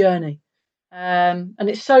part of the journey. And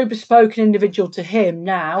it's so bespoke and individual to him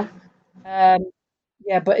now.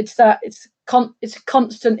 But it's a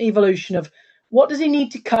constant evolution of, what does he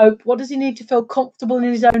need to cope? What does he need to feel comfortable in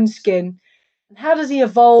his own skin? And how does he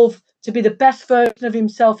evolve to be the best version of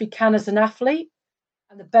himself he can as an athlete,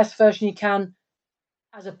 and the best version he can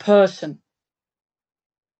as a person?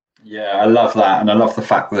 Yeah, I love that. And I love the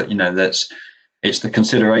fact that, it's the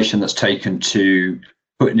consideration that's taken to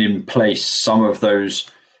putting in place some of those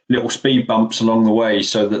little speed bumps along the way,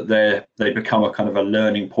 so that they become a kind of a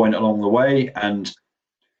learning point along the way. And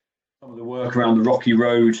some of the work around the rocky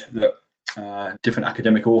road that different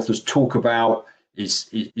academic authors talk about is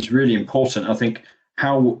really important. I think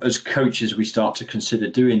how, as coaches, we start to consider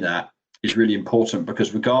doing that is really important,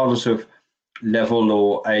 because regardless of level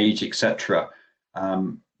or age, etc.,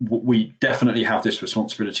 we definitely have this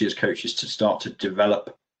responsibility as coaches to start to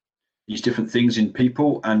develop these different things in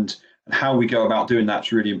people, and how we go about doing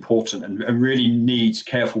that's really important, and really needs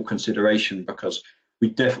careful consideration, because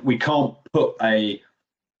we can't put a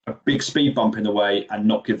big speed bump in the way and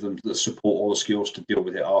not give them the support or the skills to deal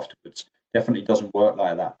with it afterwards. Definitely doesn't work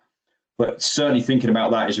like that. But certainly thinking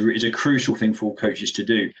about that is a crucial thing for all coaches to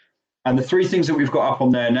do. And the 3 things that we've got up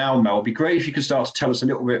on there now, Mel, it'd be great if you could start to tell us a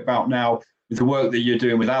little bit about now, with the work that you're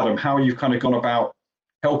doing with Adam, how you've kind of gone about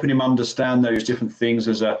helping him understand those different things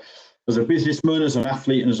as a businessman, as an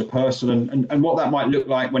athlete, and as a person, and what that might look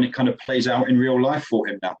like when it kind of plays out in real life for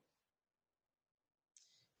him now.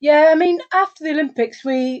 Yeah, I mean, after the Olympics,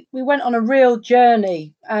 we went on a real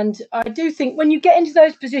journey. And I do think when you get into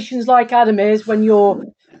those positions like Adam is, when you're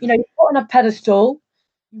put on a pedestal,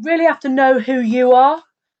 you really have to know who you are.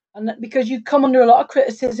 And because you come under a lot of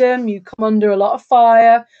criticism, you come under a lot of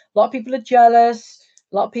fire, a lot of people are jealous,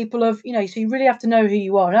 a lot of people have, so you really have to know who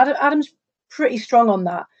you are. And Adam's pretty strong on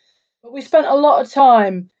that. But we spent a lot of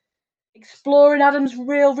time exploring Adam's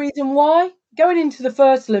real reason why. Going into the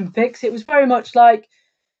first Olympics, it was very much like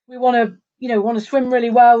we want to, want to swim really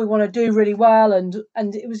well, we want to do really well, and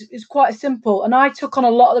it's quite simple. And I took on a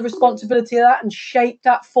lot of the responsibility of that and shaped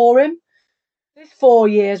that for him. This 4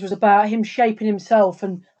 years was about him shaping himself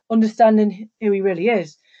and understanding who he really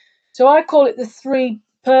is. So I call it the 3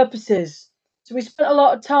 purposes. So we spent a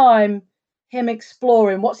lot of time him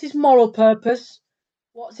exploring what's his moral purpose,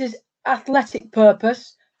 what's his athletic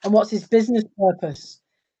purpose, and what's his business purpose.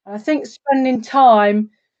 And I think spending time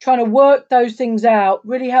trying to work those things out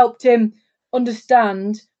really helped him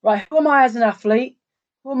understand, right, who am I as an athlete,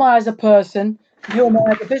 who am I as a person, and who am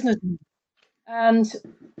I as a businessman. And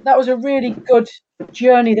that was a really good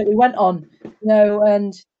journey that we went on,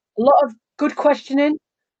 and a lot of good questioning,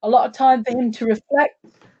 a lot of time for him to reflect,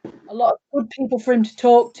 a lot of good people for him to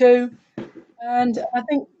talk to. And I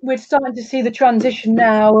think we're starting to see the transition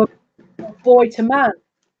now of boy to man.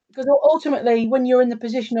 Because ultimately, when you're in the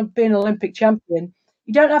position of being an Olympic champion,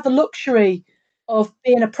 you don't have the luxury of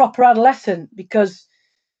being a proper adolescent because,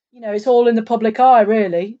 it's all in the public eye,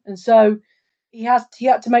 really. And so he had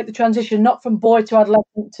to make the transition not from boy to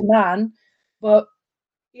adolescent to man, but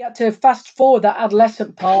he had to fast forward that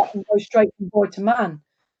adolescent part and go straight from boy to man.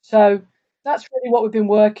 So that's really what we've been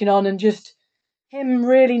working on, and just him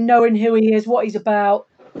really knowing who he is, what he's about,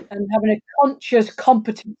 and having a conscious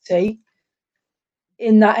competency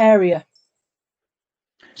in that area.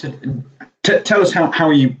 So tell us how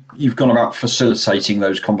you've gone about facilitating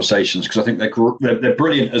those conversations, because I think they're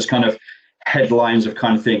brilliant as kind of headlines of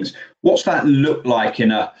kind of things. What's that look like in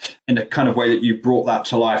a kind of way that you've brought that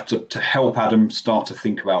to life to help Adam start to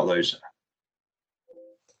think about those?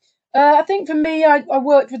 I think for me, I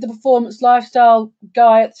worked with the performance lifestyle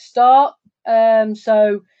guy at the start.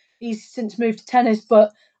 So he's since moved to tennis,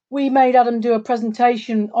 but we made Adam do a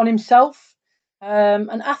presentation on himself.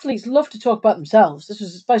 And athletes love to talk about themselves. This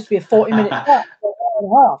was supposed to be a 40-minute chat, for an hour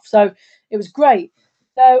and a half. So it was great.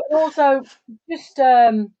 So, and also just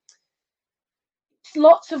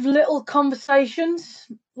lots of little conversations,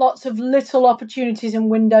 lots of little opportunities and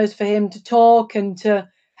windows for him to talk and to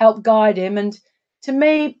help guide him. And to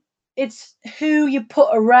me, it's who you put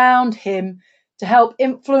around him to help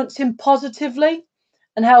influence him positively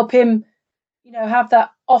and help him, have that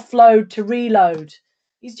offload to reload.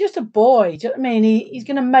 He's just a boy. Do you know what I mean? He's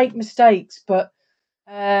going to make mistakes, but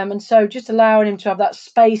and so just allowing him to have that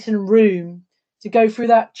space and room to go through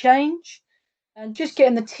that change, and just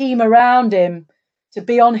getting the team around him to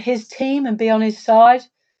be on his team and be on his side,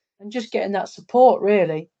 and just getting that support,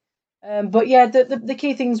 really. But yeah, the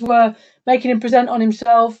key things were making him present on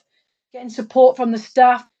himself, getting support from the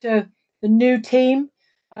staff to the new team,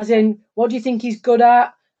 as in, what do you think he's good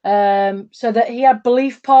at? So that he had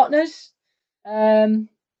belief partners, and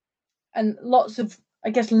lots of, I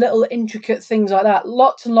guess, little intricate things like that.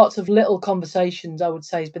 Lots and lots of little conversations, I would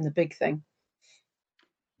say, has been the big thing.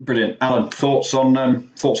 Brilliant. Alan, thoughts on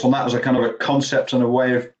that as a kind of a concept and a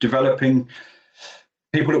way of developing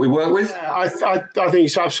people that we work with? I think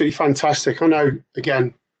it's absolutely fantastic. I know,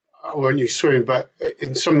 again, I won't use swimming, but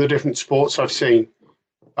in some of the different sports I've seen,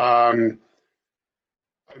 and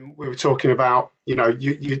we were talking about,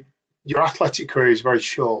 your athletic career is very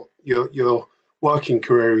short. Your working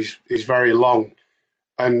career is very long.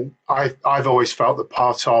 And I've always felt that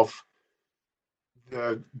part of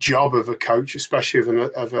the job of a coach, especially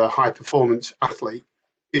of a high performance athlete,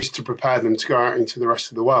 is to prepare them to go out into the rest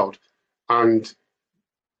of the world and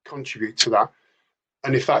contribute to that.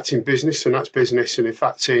 And if that's in business, then that's business. And if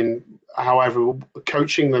that's in, however,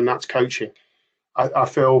 coaching, then that's coaching. I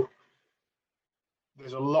feel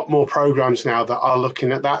there's a lot more programs now that are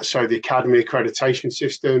looking at that. So the academy accreditation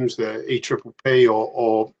systems, the EPPP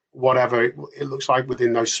or whatever it looks like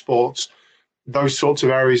within those sports, those sorts of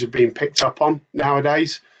areas are being picked up on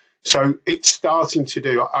nowadays. So it's starting to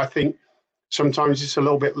do. I think sometimes it's a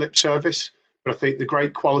little bit lip service, but I think the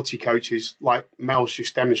great quality coaches, like Mel's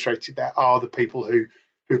just demonstrated, there are the people who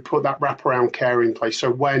put that wraparound care in place.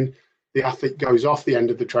 So when the athlete goes off the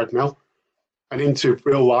end of the treadmill and into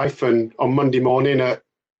real life, and on Monday morning at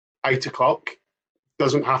 8 o'clock,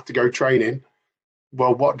 doesn't have to go training.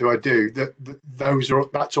 Well, what do I do?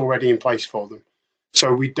 That's already in place for them.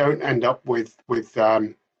 So we don't end up with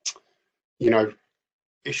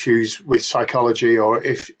issues with psychology or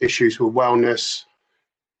issues with wellness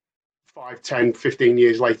 5, 10, 15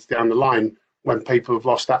 years later down the line, when people have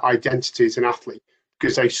lost that identity as an athlete,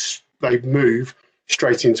 because they move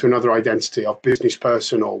straight into another identity of business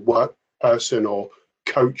person or work person or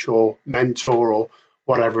coach or mentor or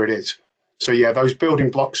whatever it is. So yeah, those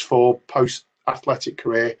building blocks for post athletic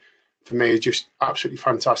career for me is just absolutely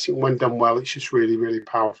fantastic. And when done well, it's just really, really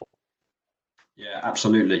powerful. Yeah,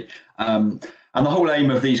 absolutely. And the whole aim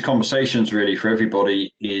of these conversations really for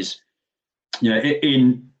everybody is,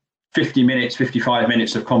 in 50 minutes, 55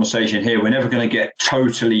 minutes of conversation here, we're never going to get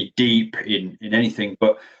totally deep in anything,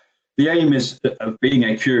 but the aim is of being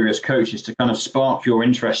a curious coach is to kind of spark your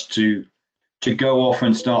interest to go off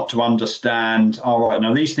and start to understand, all right,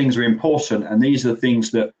 now these things are important, and these are the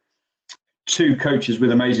things that two coaches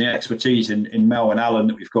with amazing expertise in Mel and Alan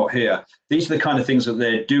that we've got here, these are the kind of things that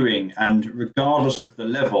they're doing. And regardless of the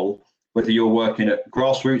level, whether you're working at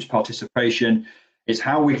grassroots participation, it's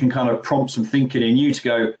how we can kind of prompt some thinking in you to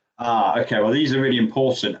go, okay, well, these are really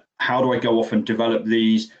important. How do I go off and develop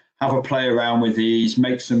these, have a play around with these,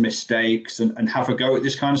 make some mistakes and have a go at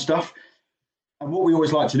this kind of stuff? And what we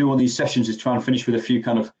always like to do on these sessions is try and finish with a few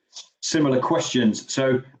kind of similar questions.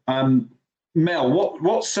 So, Mel,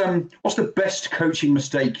 what's the best coaching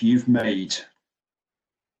mistake you've made?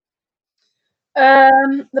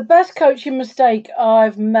 The best coaching mistake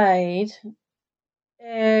I've made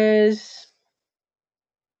is,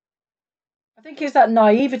 I think, is that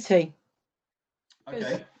naivety.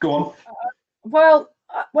 Okay, go on. Well,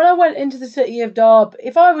 when I went into the city of Derby,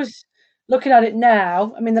 if I was looking at it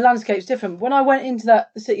now, I mean, the landscape's different. When I went into the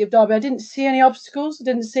city of Derby, I didn't see any obstacles. I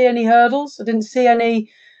didn't see any hurdles. I didn't see any,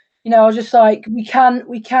 I was just like, we can.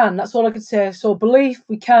 That's all I could say. I saw belief,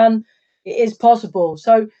 we can, it is possible.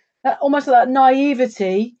 So that almost that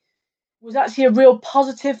naivety was actually a real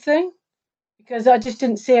positive thing because I just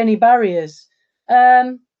didn't see any barriers.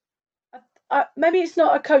 Maybe it's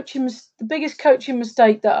not a coaching. The biggest coaching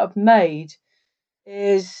mistake that I've made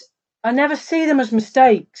is I never see them as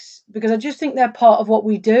mistakes because I just think they're part of what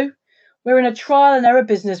we do. We're in a trial and error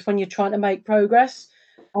business when you're trying to make progress.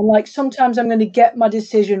 And like sometimes I'm going to get my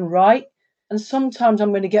decision right and sometimes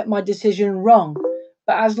I'm going to get my decision wrong.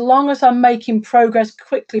 But as long as I'm making progress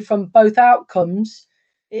quickly from both outcomes,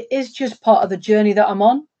 it is just part of the journey that I'm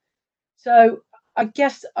on. So I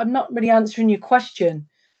guess I'm not really answering your question.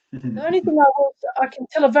 The only thing I can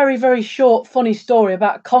tell a very, very short, funny story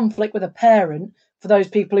about a conflict with a parent for those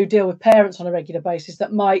people who deal with parents on a regular basis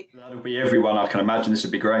that might... That'll be everyone, I can imagine. This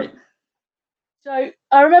would be great. So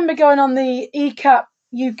I remember going on the ECAP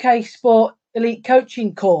UK Sport Elite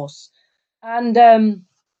Coaching course. And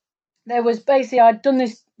there was basically, I'd done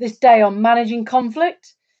this day on managing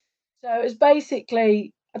conflict. So it was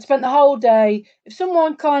basically, I'd spent the whole day, if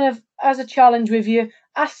someone kind of has a challenge with you,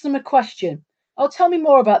 ask them a question. Oh, tell me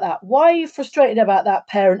more about that. Why are you frustrated about that,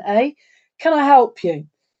 parent A? Can I help you?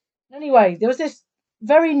 Anyway, there was this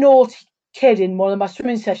very naughty kid in one of my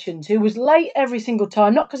swimming sessions who was late every single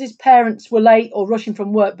time, not because his parents were late or rushing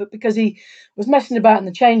from work, but because he was messing about in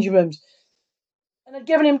the changing rooms. And I'd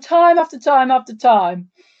given him time after time after time.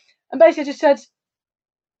 And basically just said, his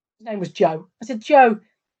name was Joe. I said, Joe,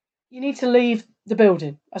 you need to leave the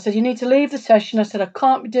building. I said, you need to leave the session. I said, I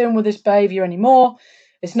can't be dealing with this behaviour anymore.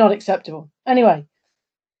 It's not acceptable. Anyway,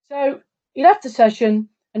 so he left the session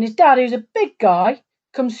and his dad, who's a big guy,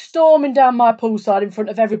 comes storming down my poolside in front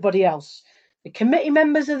of everybody else. The committee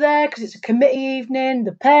members are there because it's a committee evening.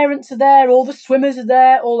 The parents are there. All the swimmers are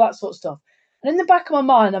there. All that sort of stuff. And in the back of my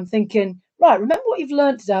mind, I'm thinking, right, remember what you've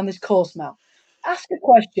learned today on this course, Mel. Ask a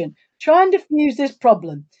question. Try and diffuse this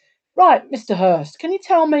problem. Right, Mr. Hurst, can you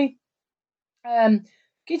tell me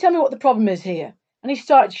what the problem is here? And he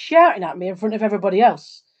started shouting at me in front of everybody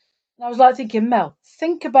else. And I was like thinking, Mel,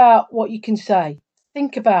 think about what you can say.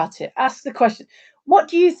 Think about it. Ask the question. What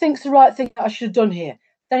do you think's the right thing that I should have done here?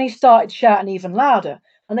 Then he started shouting even louder.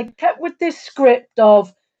 And I kept with this script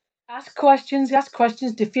of ask questions,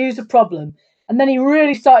 diffuse the problem. And then he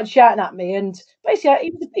really started shouting at me. And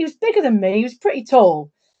basically, he was bigger than me. He was pretty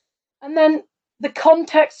tall. And then the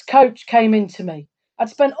context coach came into me. I'd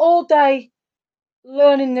spent all day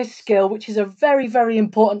learning this skill, which is a very, very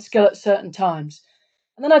important skill at certain times.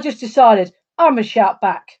 And then I just decided I'm going to shout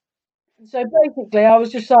back. And so basically, I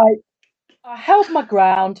was just like, I held my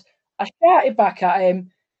ground, I shouted back at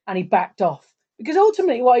him, and he backed off. Because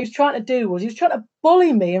ultimately what he was trying to do was he was trying to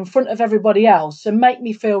bully me in front of everybody else and make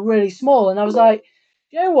me feel really small. And I was like,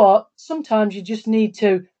 you know what? Sometimes you just need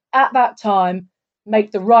to, at that time,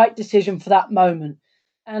 make the right decision for that moment.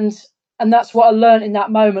 And that's what I learned in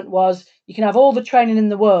that moment was you can have all the training in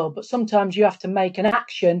the world, but sometimes you have to make an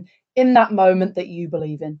action in that moment that you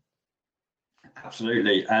believe in.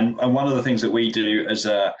 Absolutely. And one of the things that we do as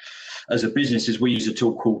a business is we use a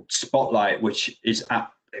tool called Spotlight, which is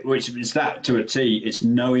that to a T. It's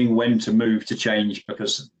knowing when to move to change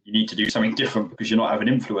because you need to do something different because you're not having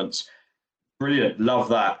influence. Brilliant. Love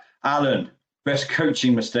that. Alan, best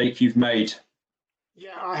coaching mistake you've made?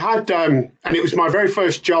 Yeah, I had, and it was my very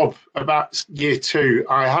first job about year 2.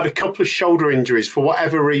 I had a couple of shoulder injuries for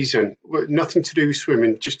whatever reason, nothing to do with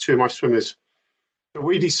swimming, just 2 of my swimmers. So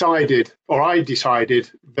we decided, or I decided,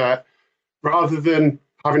 that rather than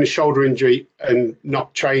having a shoulder injury and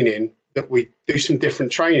not training, that we do some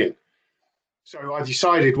different training. So I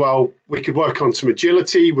decided, well, we could work on some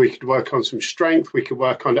agility, we could work on some strength, we could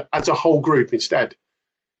work on it as a whole group instead.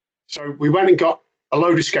 So we went and got a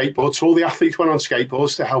load of skateboards. So all the athletes went on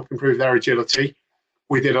skateboards to help improve their agility.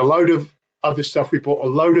 We did a load of other stuff. We bought a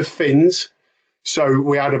load of fins. So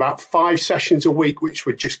we had about 5 sessions a week, which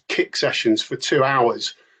were just kick sessions for 2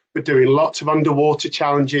 hours. We're doing lots of underwater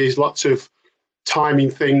challenges, lots of timing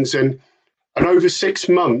things. And over 6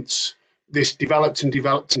 months, this developed and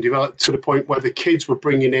developed and developed to the point where the kids were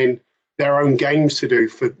bringing in their own games to do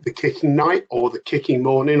for the kicking night or the kicking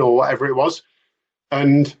morning or whatever it was.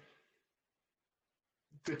 And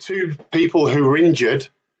the 2 people who were injured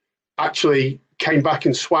actually came back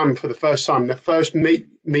and swam for the first time. The first meet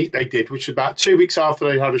they did, which was about 2 weeks after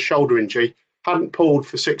they had a shoulder injury, hadn't pulled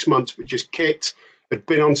for 6 months, but just kicked, had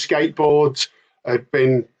been on skateboards, had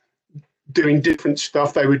been doing different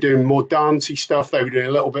stuff. They were doing more dancey stuff. They were doing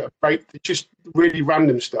a little bit of break, just really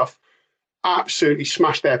random stuff. Absolutely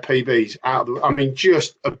smashed their PBs out of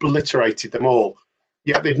just obliterated them all.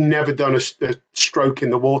 Yet they'd never done a stroke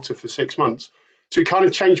in the water for 6 months. So it kind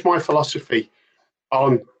of changed my philosophy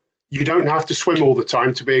on you don't have to swim all the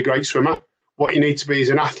time to be a great swimmer. What you need to be is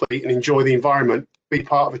an athlete and enjoy the environment, be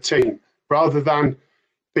part of a team, rather than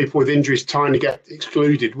people with injuries trying to get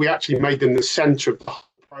excluded. We actually made them the centre of the whole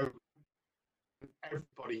program.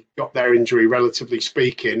 Everybody got their injury, relatively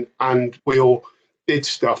speaking, and we all did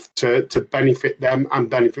stuff to benefit them and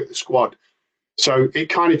benefit the squad. So it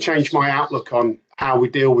kind of changed my outlook on how we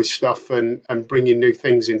deal with stuff and bringing new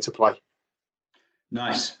things into play.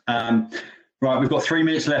 Nice. Right, we've got 3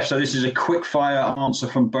 minutes left, so this is a quick fire answer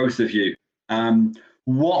from both of you.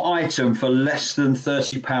 What item for less than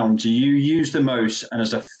 £30 do you use the most and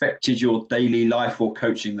has affected your daily life or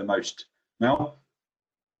coaching the most? Mel?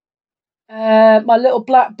 My little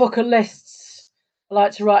black book of lists. I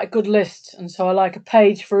like to write a good list, and so I like a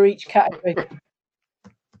page for each category.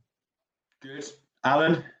 Good.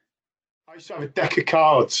 Alan? I used to have a deck of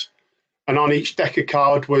cards, and on each deck of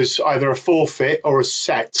card was either a forfeit or a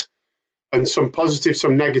set, and some positive,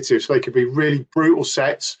 some negative. So they could be really brutal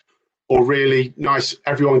sets or really nice,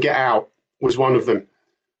 everyone get out was one of them.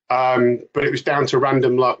 But it was down to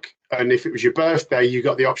random luck. And if it was your birthday, you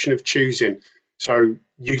got the option of choosing. So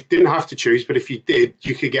you didn't have to choose, but if you did,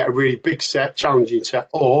 you could get a really big set, challenging set,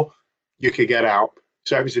 or you could get out.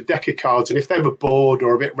 So it was a deck of cards. And if they were bored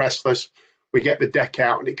or a bit restless, we get the deck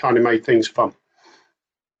out, and it kind of made things fun.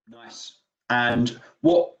 Nice. And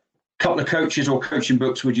what couple of coaches or coaching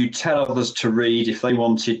books would you tell others to read if they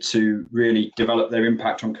wanted to really develop their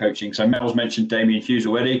impact on coaching? So Mel's mentioned Damien Hughes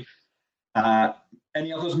already.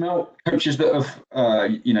 Any others, Mel? Coaches that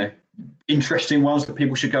have, interesting ones that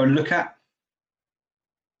people should go and look at?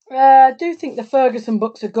 I do think the Ferguson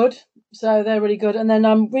books are good, so they're really good. And then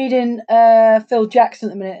I'm reading Phil Jackson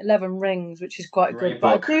at the minute, 11 Rings, which is quite good. But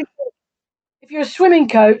I do think if you're a swimming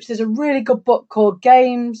coach, there's a really good book called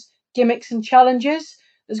Games, Gimmicks and Challenges.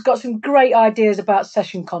 It's got some great ideas about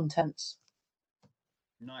session contents.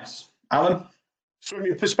 Nice. Alan?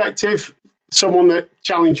 Swimming perspective, someone that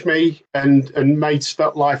challenged me and made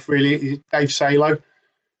stuff life really, Dave Salo.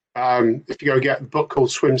 If you go get the book called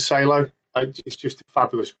Swim Salo, it's just a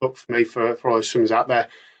fabulous book for me, for all those swimmers out there.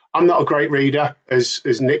 I'm not a great reader,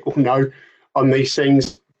 as Nick will know, on these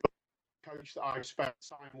things. But the coach that I've spent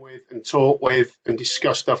time with and taught with and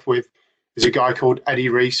discussed stuff with is a guy called Eddie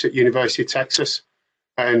Reese at University of Texas.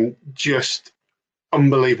 And just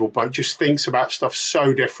unbelievable, but just thinks about stuff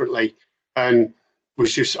so differently, and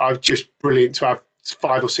was just brilliant to have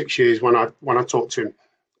 5 or 6 years when I talked to him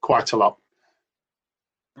quite a lot.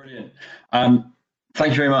 Brilliant.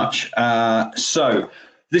 Thank you very much. So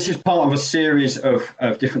this is part of a series of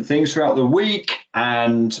different things throughout the week,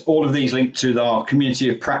 and all of these link to our community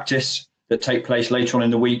of practice that take place later on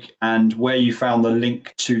in the week. And where you found the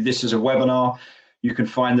link to this as a webinar, you can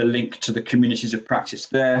find the link to the communities of practice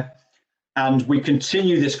there. And we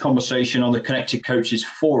continue this conversation on the Connected Coaches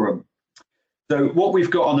Forum. So what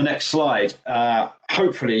we've got on the next slide,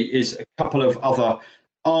 hopefully, is a couple of other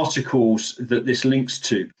articles that this links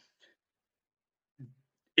to.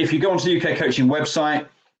 If you go onto the UK Coaching website,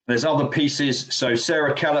 there's other pieces. So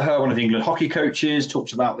Sarah Kelleher, one of the England hockey coaches,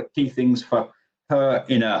 talks about the key things for her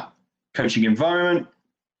in a coaching environment.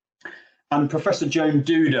 And Professor Joan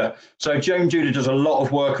Duda. So Joan Duda does a lot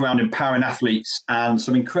of work around empowering athletes and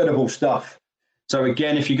some incredible stuff. So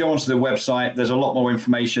again, if you go onto the website, there's a lot more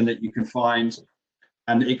information that you can find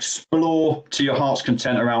and explore to your heart's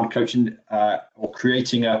content around coaching or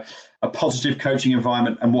creating a positive coaching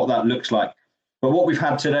environment and what that looks like. But what we've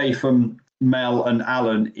had today from Mel and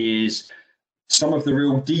Alan is some of the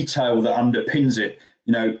real detail that underpins it.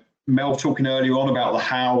 You know, Mel talking earlier on about the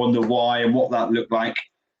how and the why and what that looked like,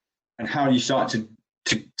 and how you start to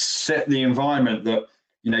set the environment that,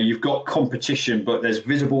 you know, you've got competition, but there's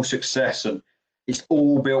visible success, and it's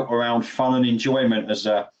all built around fun and enjoyment as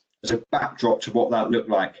a backdrop to what that looked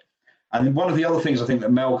like. And one of the other things I think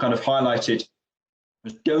that Mel kind of highlighted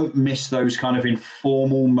was don't miss those kind of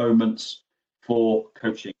informal moments for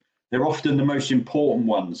coaching. They're often the most important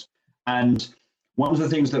ones. And one of the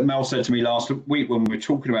things that Mel said to me last week when we were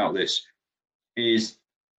talking about this is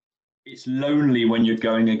it's lonely when you're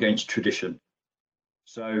going against tradition.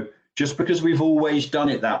 So just because we've always done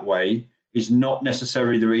it that way is not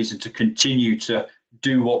necessarily the reason to continue to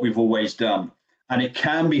do what we've always done. And it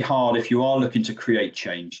can be hard if you are looking to create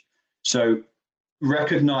change. So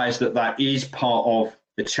recognize that that is part of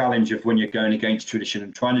the challenge of when you're going against tradition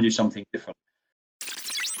and trying to do something different.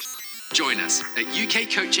 Join us at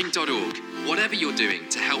ukcoaching.org. Whatever you're doing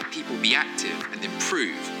to help people be active and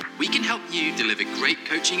improve, we can help you deliver great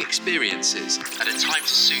coaching experiences at a time to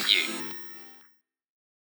suit you.